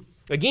 13,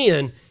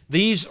 again,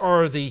 these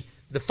are the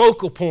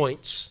focal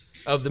points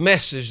of the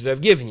message that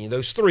I've given you.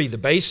 Those three, the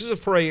basis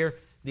of prayer,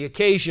 the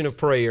occasion of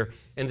prayer,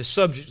 and the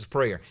subjects of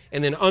prayer.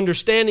 And then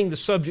understanding the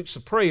subjects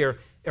of prayer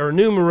are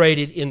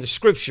enumerated in the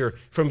Scripture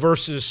from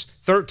verses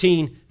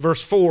 13,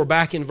 verse 4,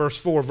 back in verse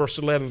 4, verse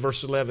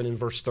 11, and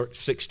verse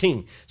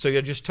 16. So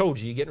I just told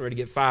you, you're getting ready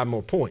to get 5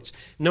 more points.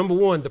 Number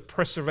 1, the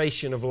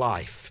preservation of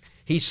life.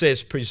 He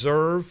says,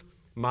 preserve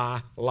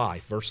my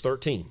life. Verse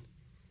 13.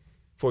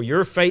 For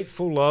your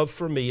faithful love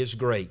for me is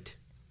great,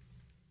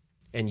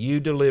 and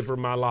you deliver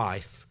my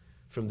life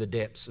from the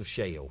depths of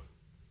Sheol.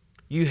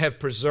 You have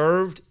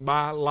preserved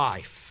my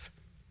life.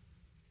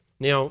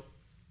 Now,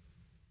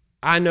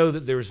 I know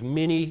that there's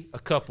many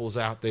couples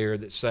out there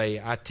that say,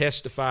 I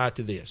testify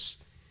to this,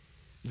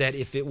 that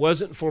if it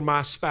wasn't for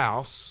my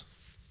spouse,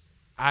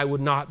 I would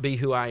not be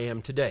who I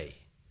am today.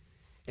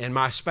 And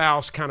my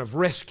spouse kind of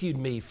rescued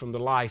me from the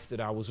life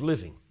that I was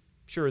living.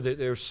 Sure that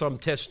there's some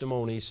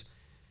testimonies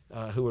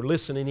who are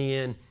listening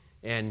in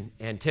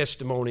and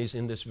testimonies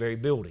in this very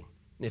building.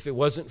 And if it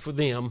wasn't for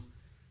them,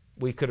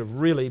 we could have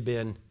really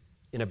been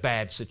in a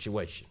bad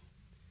situation.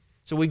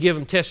 So we give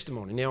them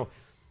testimony. Now,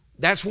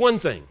 that's one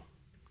thing.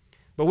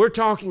 But we're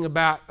talking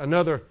about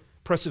another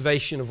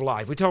preservation of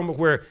life. We're talking about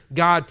where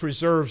God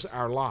preserves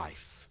our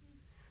life,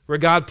 where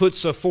God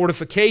puts a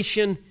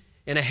fortification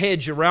and a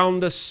hedge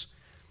around us.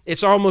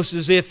 It's almost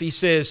as if He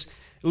says,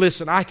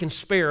 listen, I can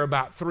spare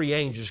about 3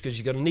 angels because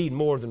you're going to need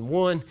more than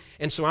one,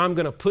 and so I'm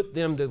going to put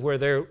them to where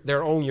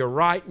they're on your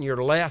right and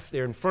your left,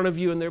 they're in front of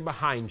you and they're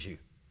behind you.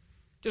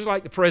 Just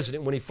like the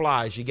president when he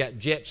flies, you got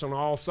jets on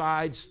all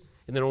sides.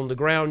 And then on the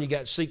ground, you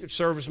got Secret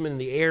Servicemen. In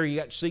the air, you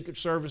got Secret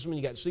Servicemen.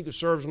 You got Secret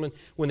Servicemen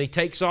when he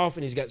takes off,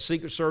 and he's got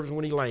Secret Servicemen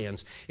when he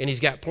lands. And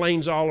he's got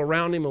planes all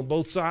around him on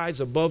both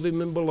sides, above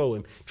him and below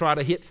him. Try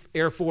to hit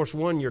Air Force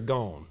One, you're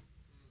gone.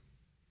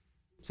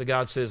 So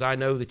God says, I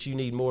know that you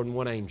need more than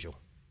one angel.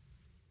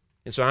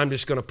 And so I'm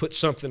just going to put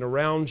something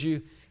around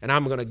you, and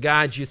I'm going to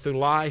guide you through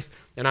life,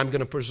 and I'm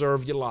going to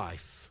preserve your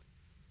life.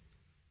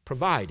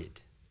 Provided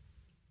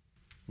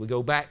we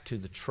go back to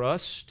the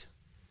trust,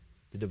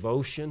 the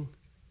devotion,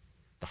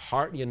 the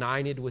heart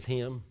united with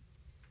Him,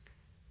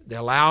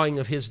 the allowing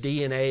of His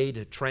DNA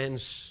to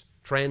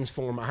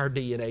transform our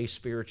DNA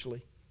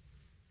spiritually.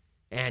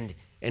 And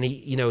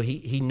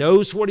He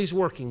knows what He's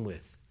working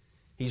with.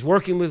 He's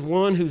working with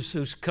one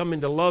who's coming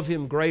to love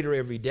Him greater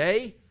every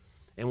day,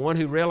 and one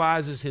who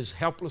realizes his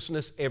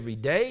helplessness every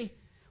day,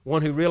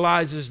 one who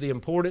realizes the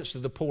importance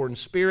of the poor in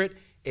spirit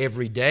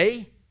every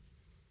day.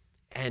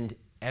 And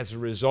as a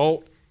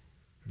result,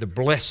 the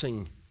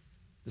blessing,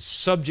 the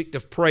subject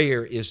of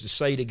prayer is to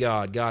say to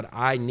God, God,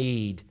 I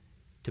need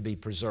to be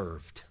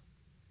preserved.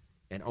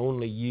 And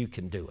only you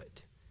can do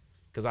it,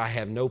 because I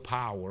have no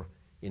power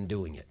in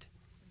doing it.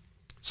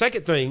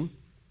 Second thing,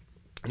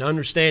 an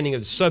understanding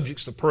of the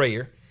subjects of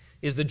prayer,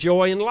 is the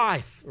joy in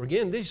life.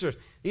 Again, these are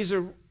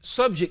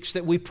subjects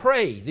that we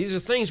pray. These are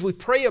things we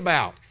pray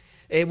about.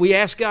 And we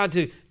ask God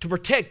to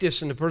protect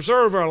us and to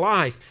preserve our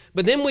life.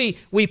 But then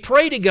we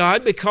pray to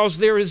God because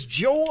there is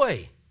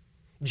joy.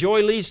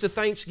 Joy leads to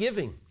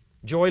thanksgiving.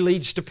 Joy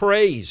leads to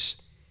praise.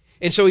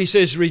 And so He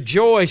says,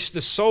 rejoice the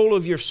soul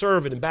of your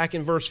servant. And back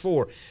in verse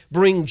 4,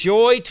 bring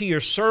joy to your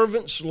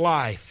servant's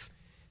life,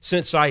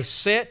 since I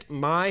set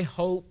my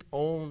hope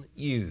on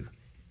you.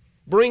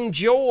 Bring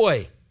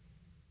joy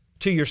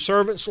to your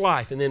servant's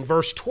life. And then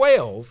verse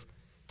 12,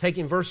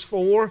 taking verse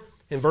 4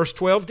 and verse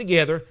 12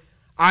 together,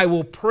 I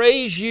will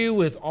praise you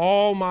with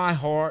all my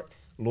heart,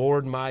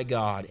 Lord my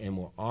God, and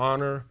will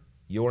honor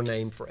your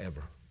name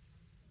forever.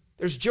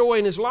 There's joy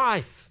in his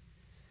life.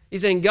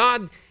 He's saying,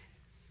 God,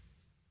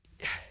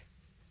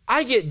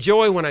 I get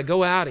joy when I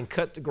go out and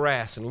cut the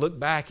grass and look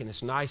back and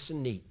it's nice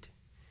and neat.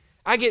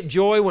 I get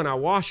joy when I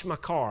wash my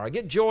car. I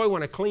get joy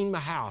when I clean my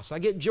house. I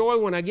get joy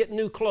when I get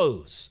new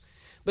clothes.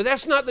 But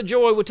that's not the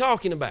joy we're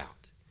talking about.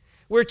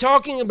 We're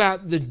talking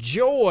about the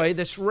joy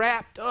that's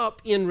wrapped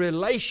up in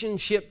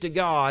relationship to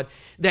God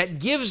that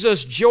gives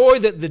us joy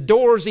that the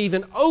door's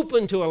even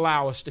open to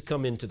allow us to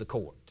come into the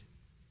court.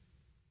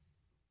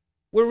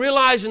 We're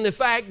realizing the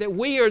fact that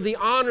we are the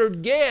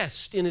honored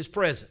guest in His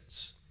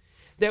presence,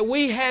 that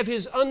we have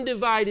His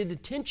undivided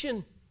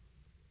attention,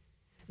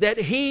 that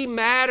He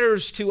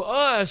matters to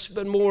us,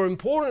 but more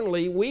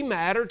importantly, we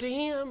matter to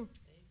Him.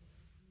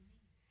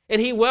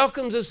 And He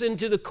welcomes us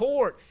into the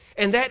court,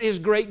 and that is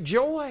great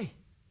joy.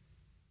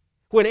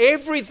 When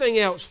everything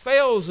else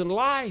fails in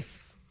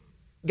life,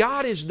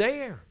 God is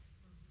there.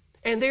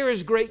 And there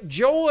is great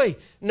joy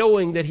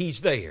knowing that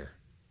He's there.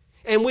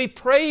 And we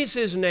praise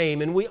His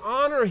name and we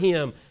honor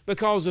Him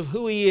because of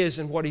who He is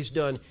and what He's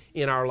done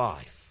in our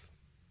life.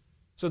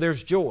 So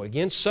there's joy.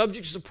 Again,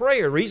 subjects of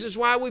prayer, reasons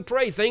why we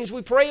pray, things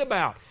we pray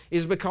about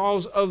is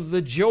because of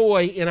the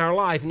joy in our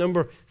life.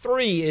 Number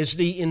 3 is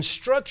the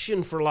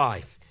instruction for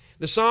life.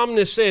 The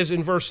psalmist says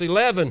in verse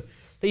 11,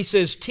 he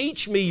says,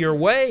 teach me your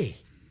way.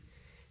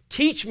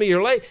 Teach me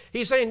your way.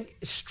 He's saying,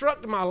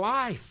 instruct my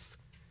life.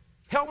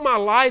 Help my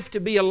life to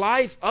be a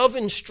life of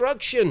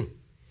instruction.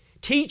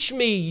 Teach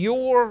me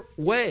your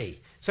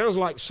way. Sounds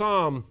like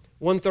Psalm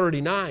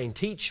 139.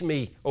 Teach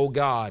me, O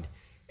God,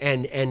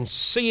 and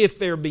see if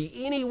there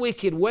be any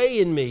wicked way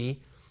in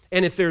me.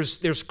 And if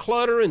there's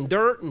clutter and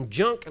dirt and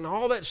junk and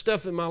all that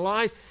stuff in my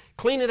life,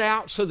 clean it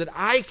out so that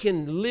I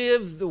can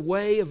live the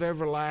way of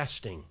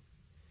everlasting.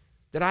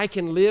 That I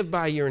can live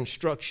by your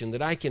instruction,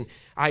 that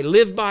I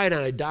live by it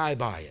and I die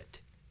by it.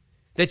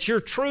 That your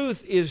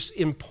truth is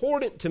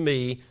important to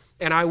me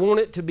and I want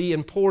it to be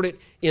important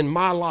in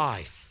my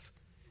life.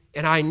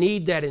 And I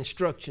need that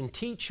instruction.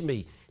 Teach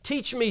me.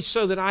 Teach me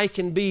so that I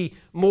can be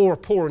more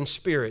poor in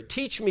spirit.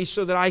 Teach me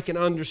so that I can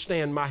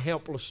understand my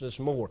helplessness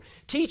more.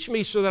 Teach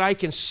me so that I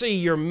can see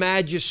your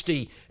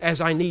majesty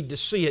as I need to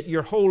see it,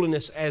 your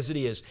holiness as it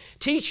is.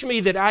 Teach me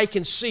that I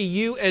can see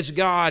you as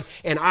God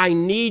and I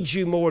need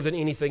you more than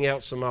anything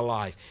else in my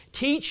life.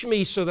 Teach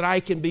me so that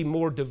I can be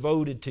more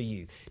devoted to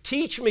you.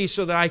 Teach me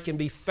so that I can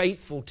be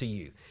faithful to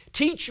you.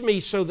 Teach me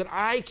so that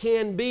I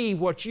can be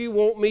what you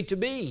want me to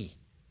be.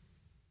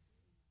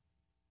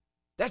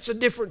 That's a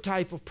different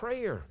type of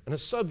prayer and a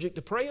subject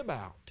to pray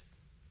about.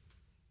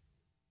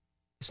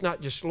 It's not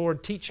just,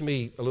 Lord, teach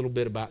me a little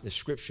bit about this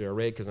scripture I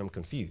read because I'm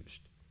confused.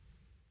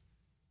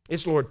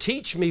 It's, Lord,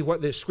 teach me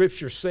what this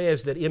scripture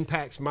says that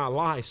impacts my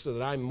life so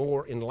that I'm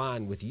more in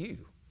line with you.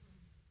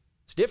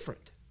 It's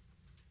different.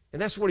 And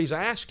that's what he's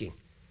asking.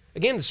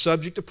 Again, the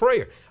subject of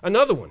prayer.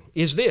 Another one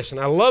is this, and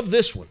I love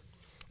this one,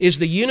 is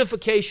the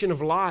unification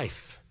of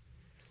life.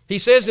 He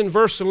says in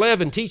verse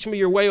 11, teach me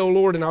your way, O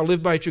Lord, and I'll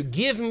live by you.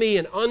 Give me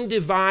an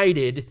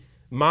undivided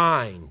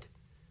mind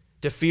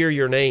to fear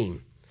your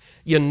name.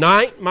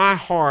 Unite my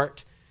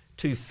heart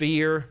to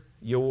fear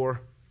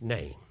your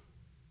name.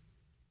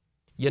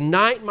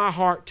 Unite my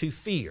heart to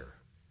fear.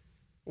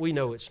 We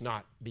know it's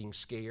not being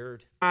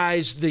scared.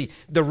 The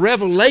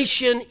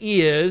revelation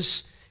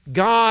is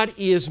God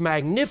is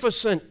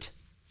magnificent.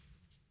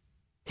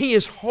 He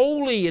is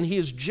holy and He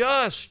is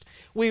just.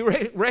 We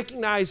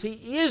recognize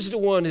He is the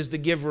one who's the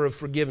giver of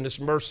forgiveness,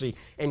 mercy,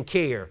 and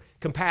care,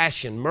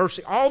 compassion,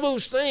 mercy, all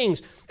those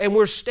things. And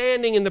we're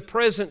standing in the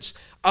presence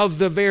of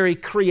the very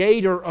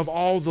Creator of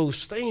all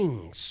those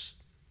things.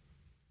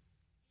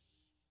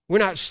 We're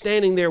not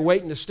standing there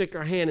waiting to stick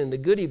our hand in the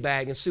goodie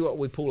bag and see what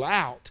we pull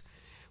out.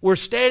 We're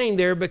standing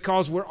there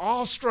because we're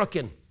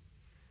awestrucken.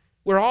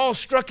 We're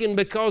awestrucken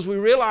because we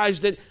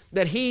realize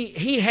that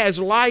He has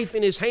life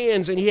in His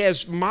hands and He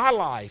has my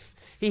life.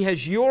 He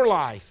has your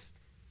life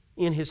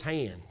in His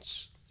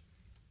hands.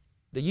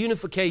 The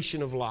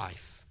unification of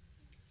life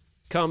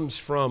comes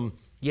from,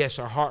 yes,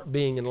 our heart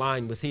being in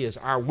line with His,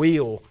 our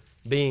will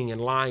being in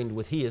line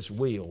with His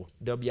will,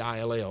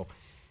 W-I-L-L,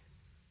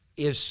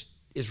 is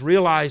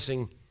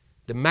realizing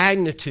the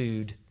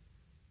magnitude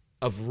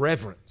of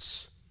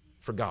reverence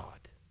for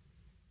God.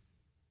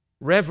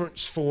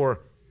 Reverence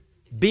for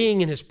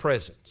being in His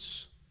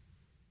presence.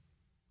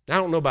 I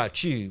don't know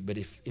about you, but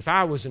if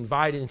I was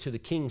invited into the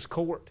king's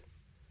court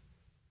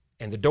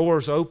and the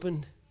doors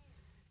opened,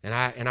 and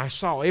I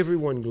saw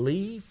everyone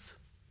leave,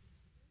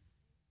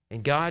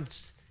 and God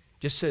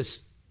just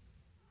says,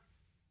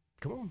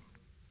 come on.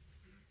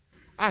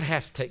 I'd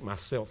have to take my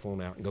cell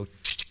phone out and go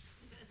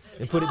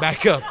and put it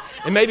back up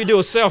and maybe do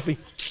a selfie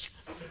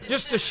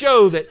just to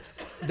show that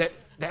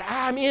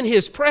I'm in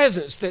His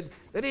presence, that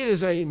it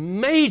is a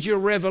major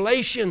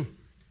revelation,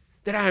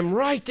 that I'm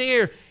right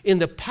there in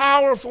the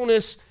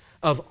powerfulness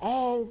of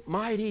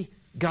Almighty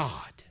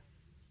God.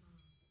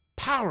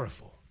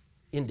 Powerful.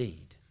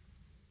 Indeed.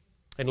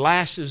 And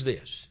last is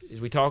this, as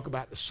we talk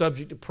about the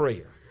subject of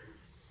prayer.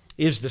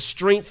 is the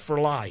strength for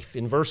life.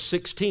 In verse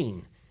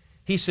 16,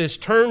 he says,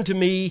 "Turn to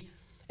me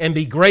and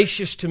be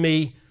gracious to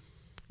me.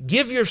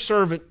 Give your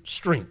servant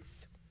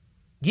strength.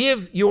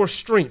 Give your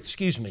strength,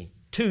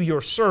 to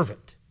your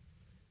servant.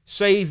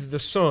 Save the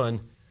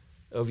son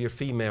of your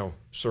female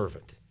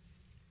servant."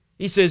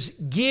 He says,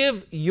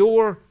 give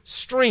your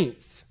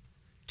strength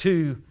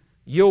to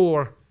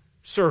your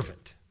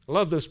servant. I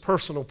love those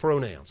personal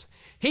pronouns.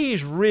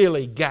 He's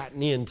really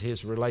gotten into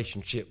his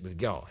relationship with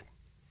God.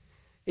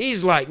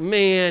 He's like,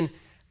 man,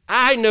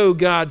 I know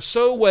God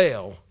so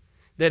well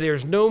that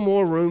there's no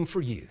more room for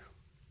you.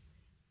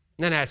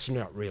 Now, that's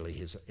not really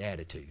his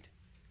attitude.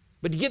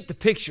 But you get the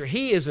picture.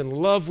 He is in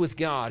love with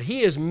God.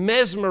 He is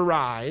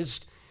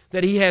mesmerized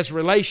that he has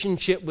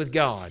relationship with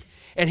God.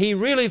 And he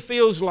really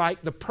feels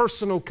like the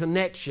personal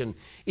connection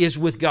is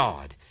with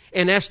God.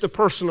 And that's the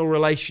personal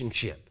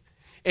relationship.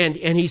 And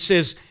he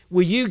says,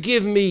 will you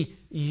give me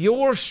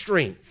your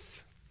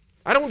strength?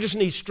 I don't just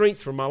need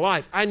strength for my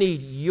life. I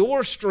need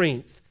your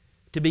strength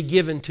to be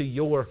given to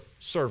your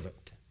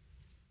servant.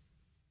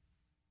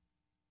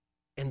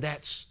 And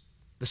that's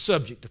the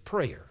subject of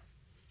prayer.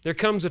 There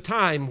comes a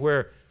time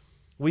where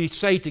we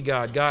say to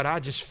God, God, I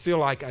just feel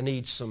like I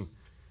need some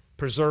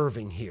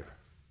preserving here.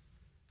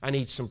 I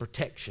need some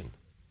protection.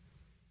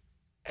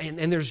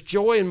 And there's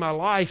joy in my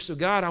life, so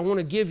God, I want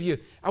to give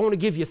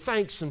you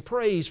thanks and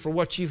praise for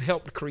what you've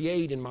helped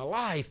create in my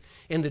life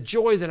and the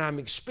joy that I'm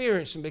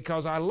experiencing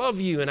because I love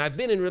you and I've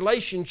been in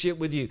relationship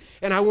with you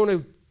and I want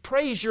to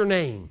praise your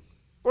name.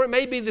 Or it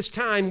may be this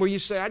time where you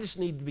say, I just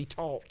need to be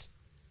taught.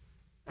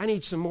 I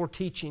need some more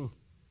teaching.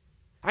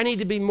 I need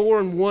to be more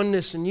in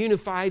oneness and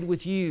unified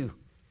with you.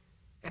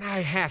 And I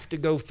have to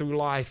go through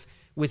life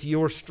with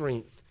your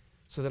strength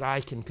so that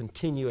I can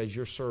continue as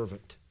your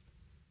servant.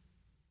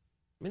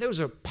 I mean,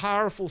 those are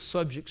powerful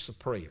subjects of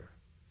prayer.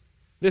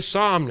 This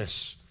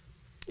psalmist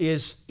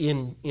is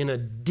in a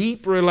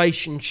deep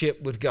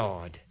relationship with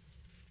God.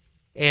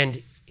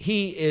 And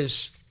he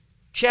is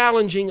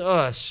challenging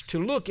us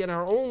to look at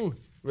our own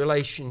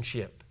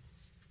relationship,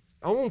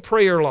 our own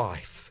prayer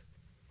life.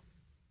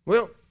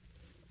 Well,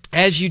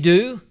 as you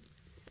do,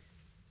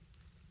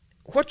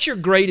 what's your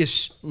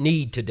greatest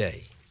need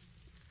today?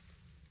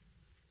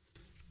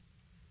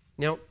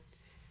 Now,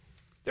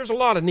 there's a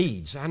lot of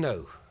needs, I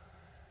know.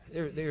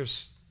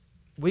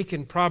 We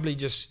can probably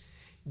just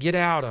get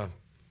out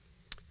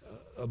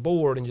a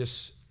board and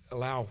just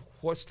allow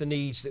what's the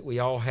needs that we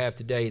all have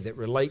today that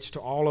relates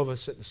to all of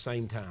us at the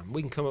same time.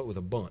 We can come up with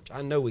a bunch.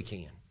 I know we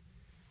can.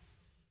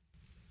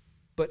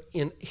 But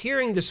in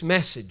hearing this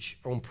message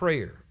on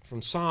prayer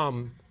from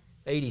Psalm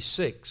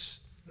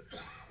 86,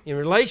 in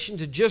relation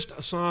to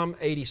just Psalm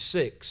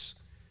 86,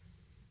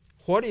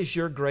 what is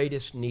your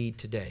greatest need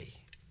today?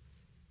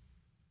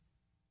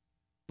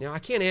 Now, I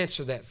can't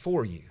answer that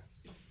for you.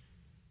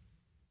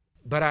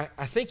 But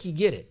I think you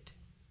get it.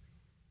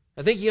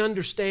 I think you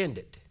understand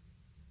it.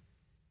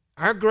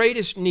 Our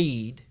greatest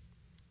need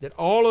that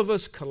all of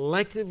us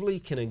collectively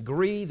can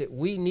agree that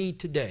we need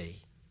today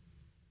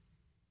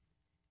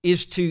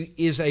is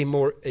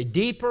a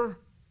deeper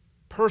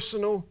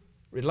personal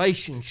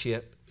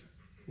relationship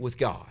with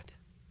God.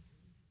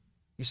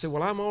 You say,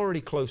 well, I'm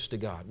already close to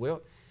God.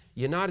 Well,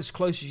 you're not as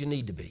close as you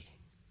need to be.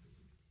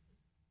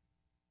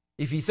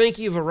 If you think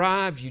you've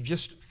arrived, you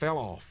just fell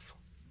off.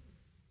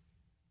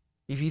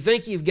 If you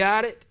think you've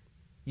got it,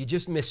 you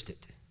just missed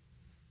it.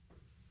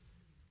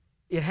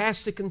 It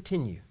has to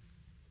continue.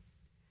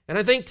 And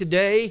I think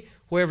today,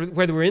 whether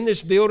we're in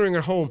this building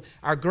or home,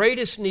 our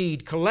greatest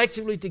need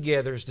collectively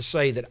together is to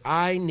say that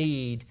I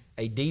need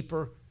a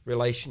deeper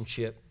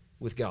relationship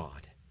with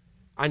God.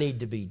 I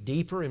need to be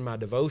deeper in my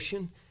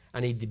devotion. I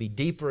need to be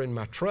deeper in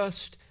my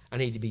trust. I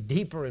need to be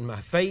deeper in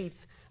my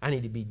faith. I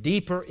need to be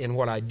deeper in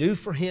what I do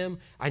for Him.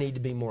 I need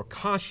to be more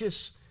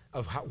conscious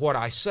of what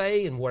I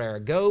say and where I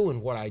go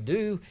and what I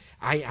do.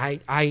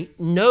 I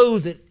know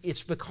that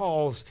it's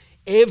because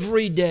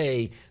every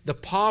day the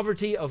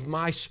poverty of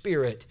my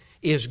spirit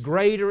is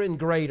greater and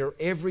greater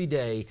every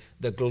day,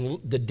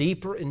 the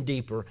deeper and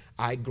deeper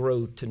I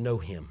grow to know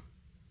Him.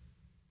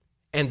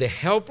 And the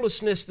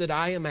helplessness that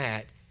I am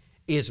at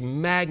is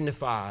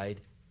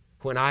magnified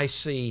when I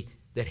see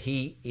that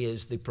He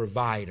is the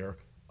provider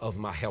of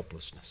my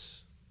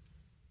helplessness.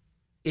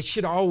 It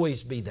should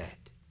always be that.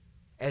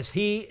 As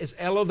He is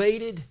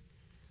elevated,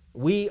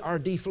 we are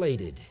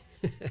deflated.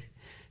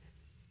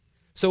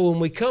 So when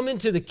we come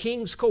into the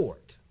King's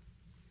court,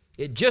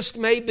 it just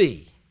may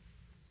be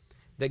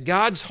that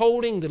God's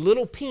holding the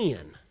little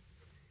pen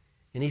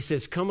and He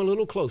says, come a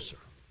little closer.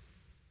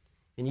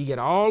 And you get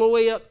all the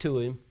way up to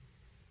Him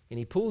and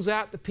He pulls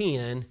out the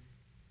pen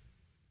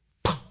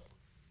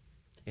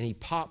and He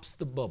pops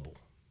the bubble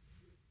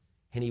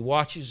and He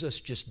watches us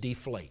just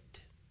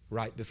deflate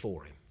right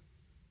before Him.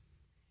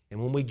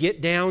 And when we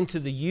get down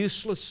to the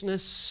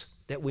uselessness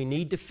that we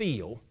need to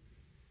feel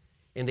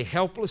and the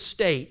helpless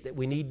state that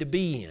we need to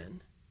be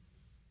in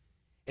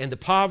and the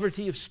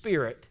poverty of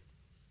spirit,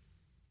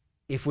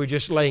 if we're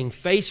just laying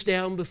face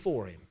down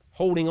before Him,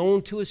 holding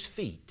on to His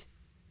feet,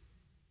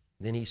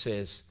 then He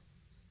says,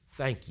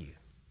 thank you.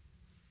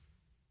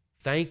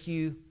 Thank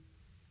you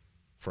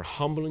for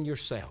humbling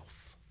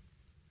yourself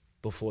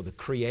before the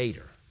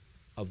Creator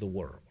of the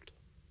world.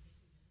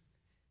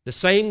 The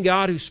same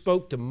God who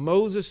spoke to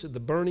Moses at the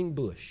burning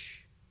bush.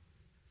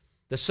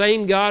 The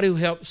same God who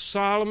helped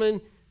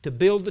Solomon to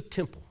build the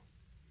temple.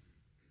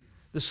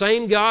 The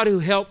same God who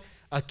helped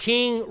a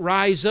king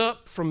rise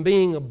up from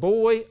being a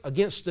boy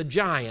against a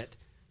giant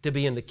to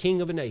being the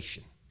king of a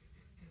nation.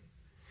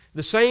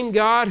 The same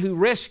God who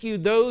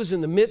rescued those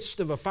in the midst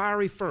of a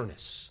fiery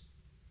furnace.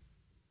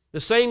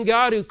 The same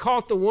God who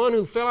caught the one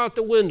who fell out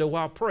the window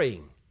while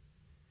praying.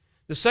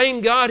 The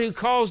same God who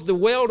caused the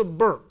well to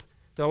burp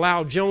to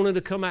allow Jonah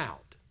to come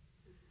out.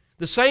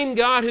 The same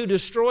God who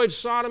destroyed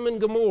Sodom and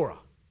Gomorrah.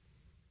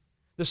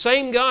 The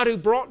same God who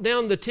brought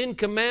down the 10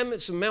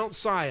 Commandments in Mount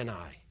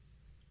Sinai.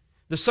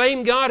 The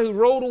same God who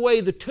rolled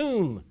away the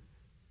tomb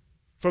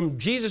from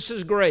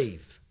Jesus'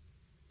 grave.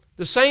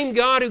 The same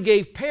God who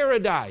gave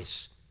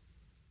paradise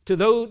to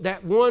those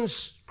that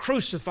once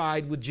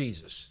crucified with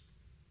Jesus.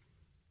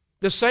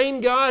 The same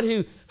God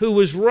who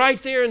was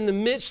right there in the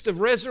midst of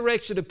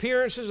resurrection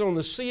appearances on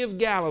the Sea of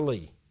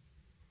Galilee.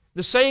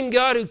 The same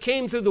God who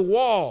came through the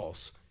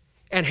walls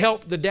and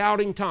helped the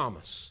doubting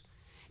Thomas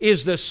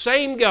is the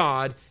same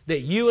God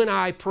that you and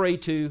I pray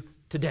to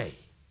today.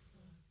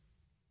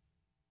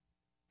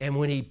 And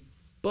when He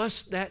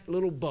busts that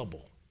little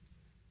bubble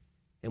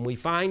and we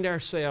find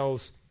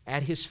ourselves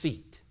at His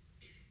feet,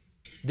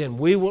 then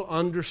we will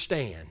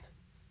understand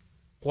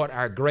what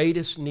our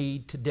greatest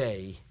need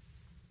today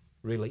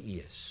really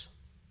is.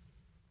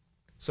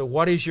 So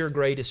what is your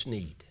greatest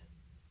need?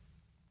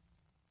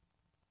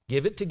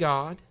 Give it to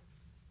God.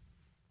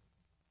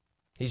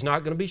 He's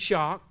not going to be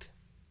shocked.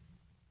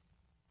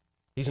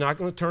 He's not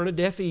going to turn a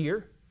deaf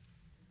ear.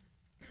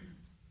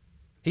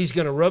 He's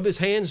going to rub His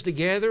hands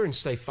together and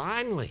say,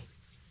 finally,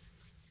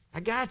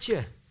 I got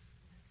you.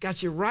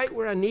 Got you right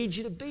where I need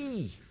you to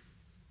be.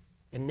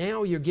 And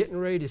now you're getting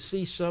ready to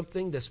see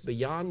something that's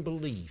beyond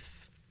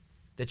belief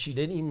that you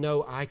didn't even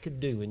know I could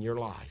do in your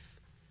life.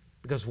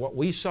 Because what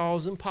we saw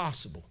is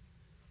impossible.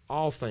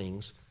 All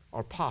things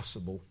are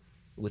possible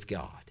with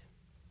God.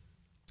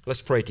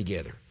 Let's pray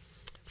together.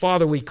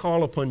 Father, we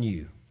call upon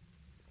You,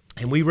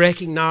 and we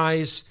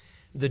recognize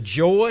the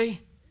joy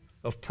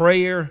of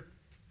prayer.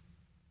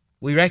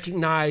 We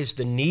recognize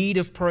the need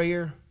of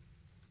prayer.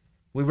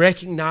 We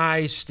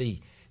recognize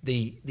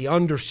the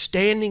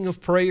understanding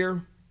of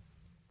prayer.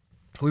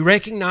 We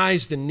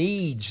recognize the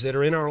needs that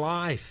are in our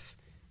life.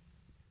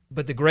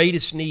 But the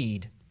greatest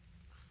need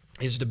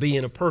is to be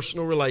in a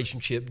personal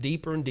relationship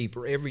deeper and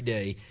deeper every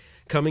day,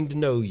 coming to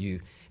know You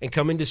and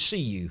coming to see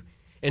You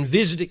and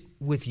visiting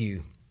with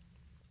You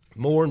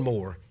more and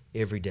more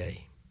every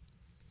day.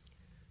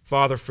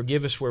 Father,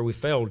 forgive us where we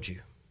failed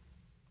You.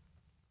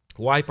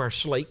 Wipe our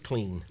slate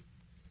clean,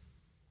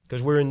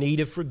 because we're in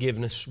need of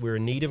forgiveness, we're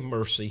in need of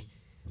mercy,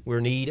 we're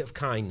in need of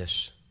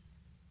kindness.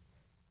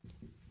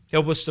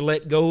 Help us to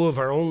let go of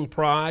our own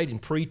pride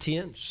and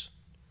pretense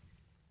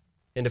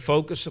and to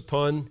focus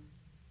upon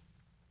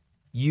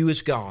You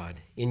as God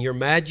in Your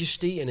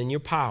majesty and in Your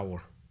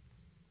power.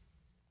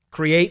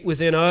 Create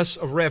within us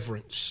a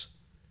reverence,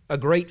 a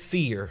great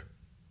fear,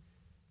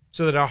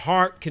 so that our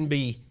heart can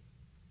be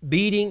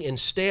beating in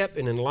step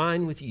and in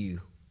line with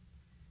You.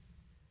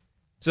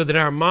 So that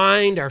our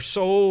mind, our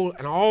soul,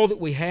 and all that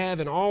we have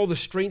and all the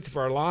strength of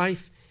our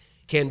life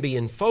can be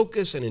in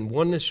focus and in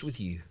oneness with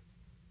You.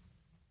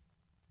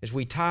 As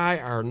we tie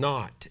our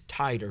knot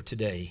tighter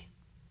today,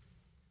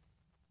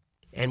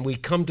 and we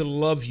come to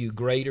love You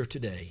greater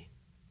today.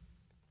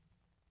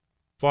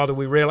 Father,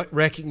 we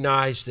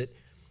recognize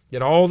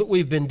that all that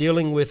we've been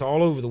dealing with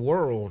all over the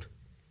world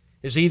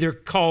has either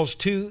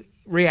caused two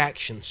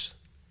reactions: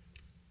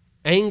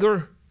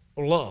 anger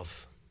or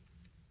love.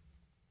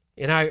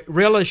 And I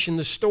relish in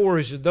the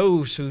stories of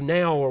those who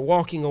now are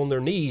walking on their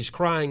knees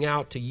crying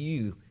out to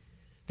You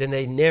than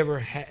they never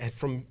had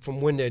from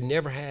when they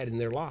never had in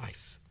their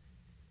life.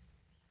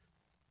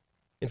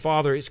 And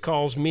Father, it's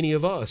caused many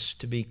of us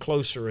to be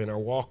closer in our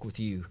walk with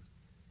You,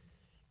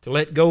 to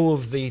let go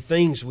of the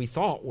things we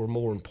thought were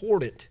more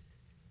important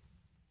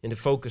and to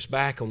focus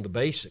back on the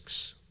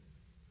basics.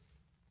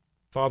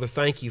 Father,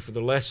 thank You for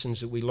the lessons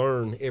that we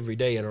learn every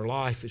day in our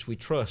life as we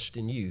trust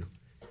in You.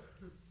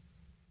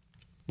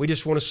 We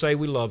just want to say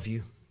we love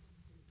You,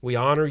 we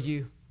honor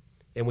You,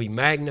 and we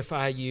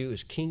magnify You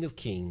as King of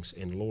Kings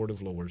and Lord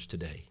of Lords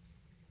today.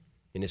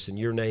 And it's in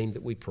Your name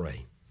that we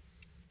pray.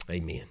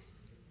 Amen.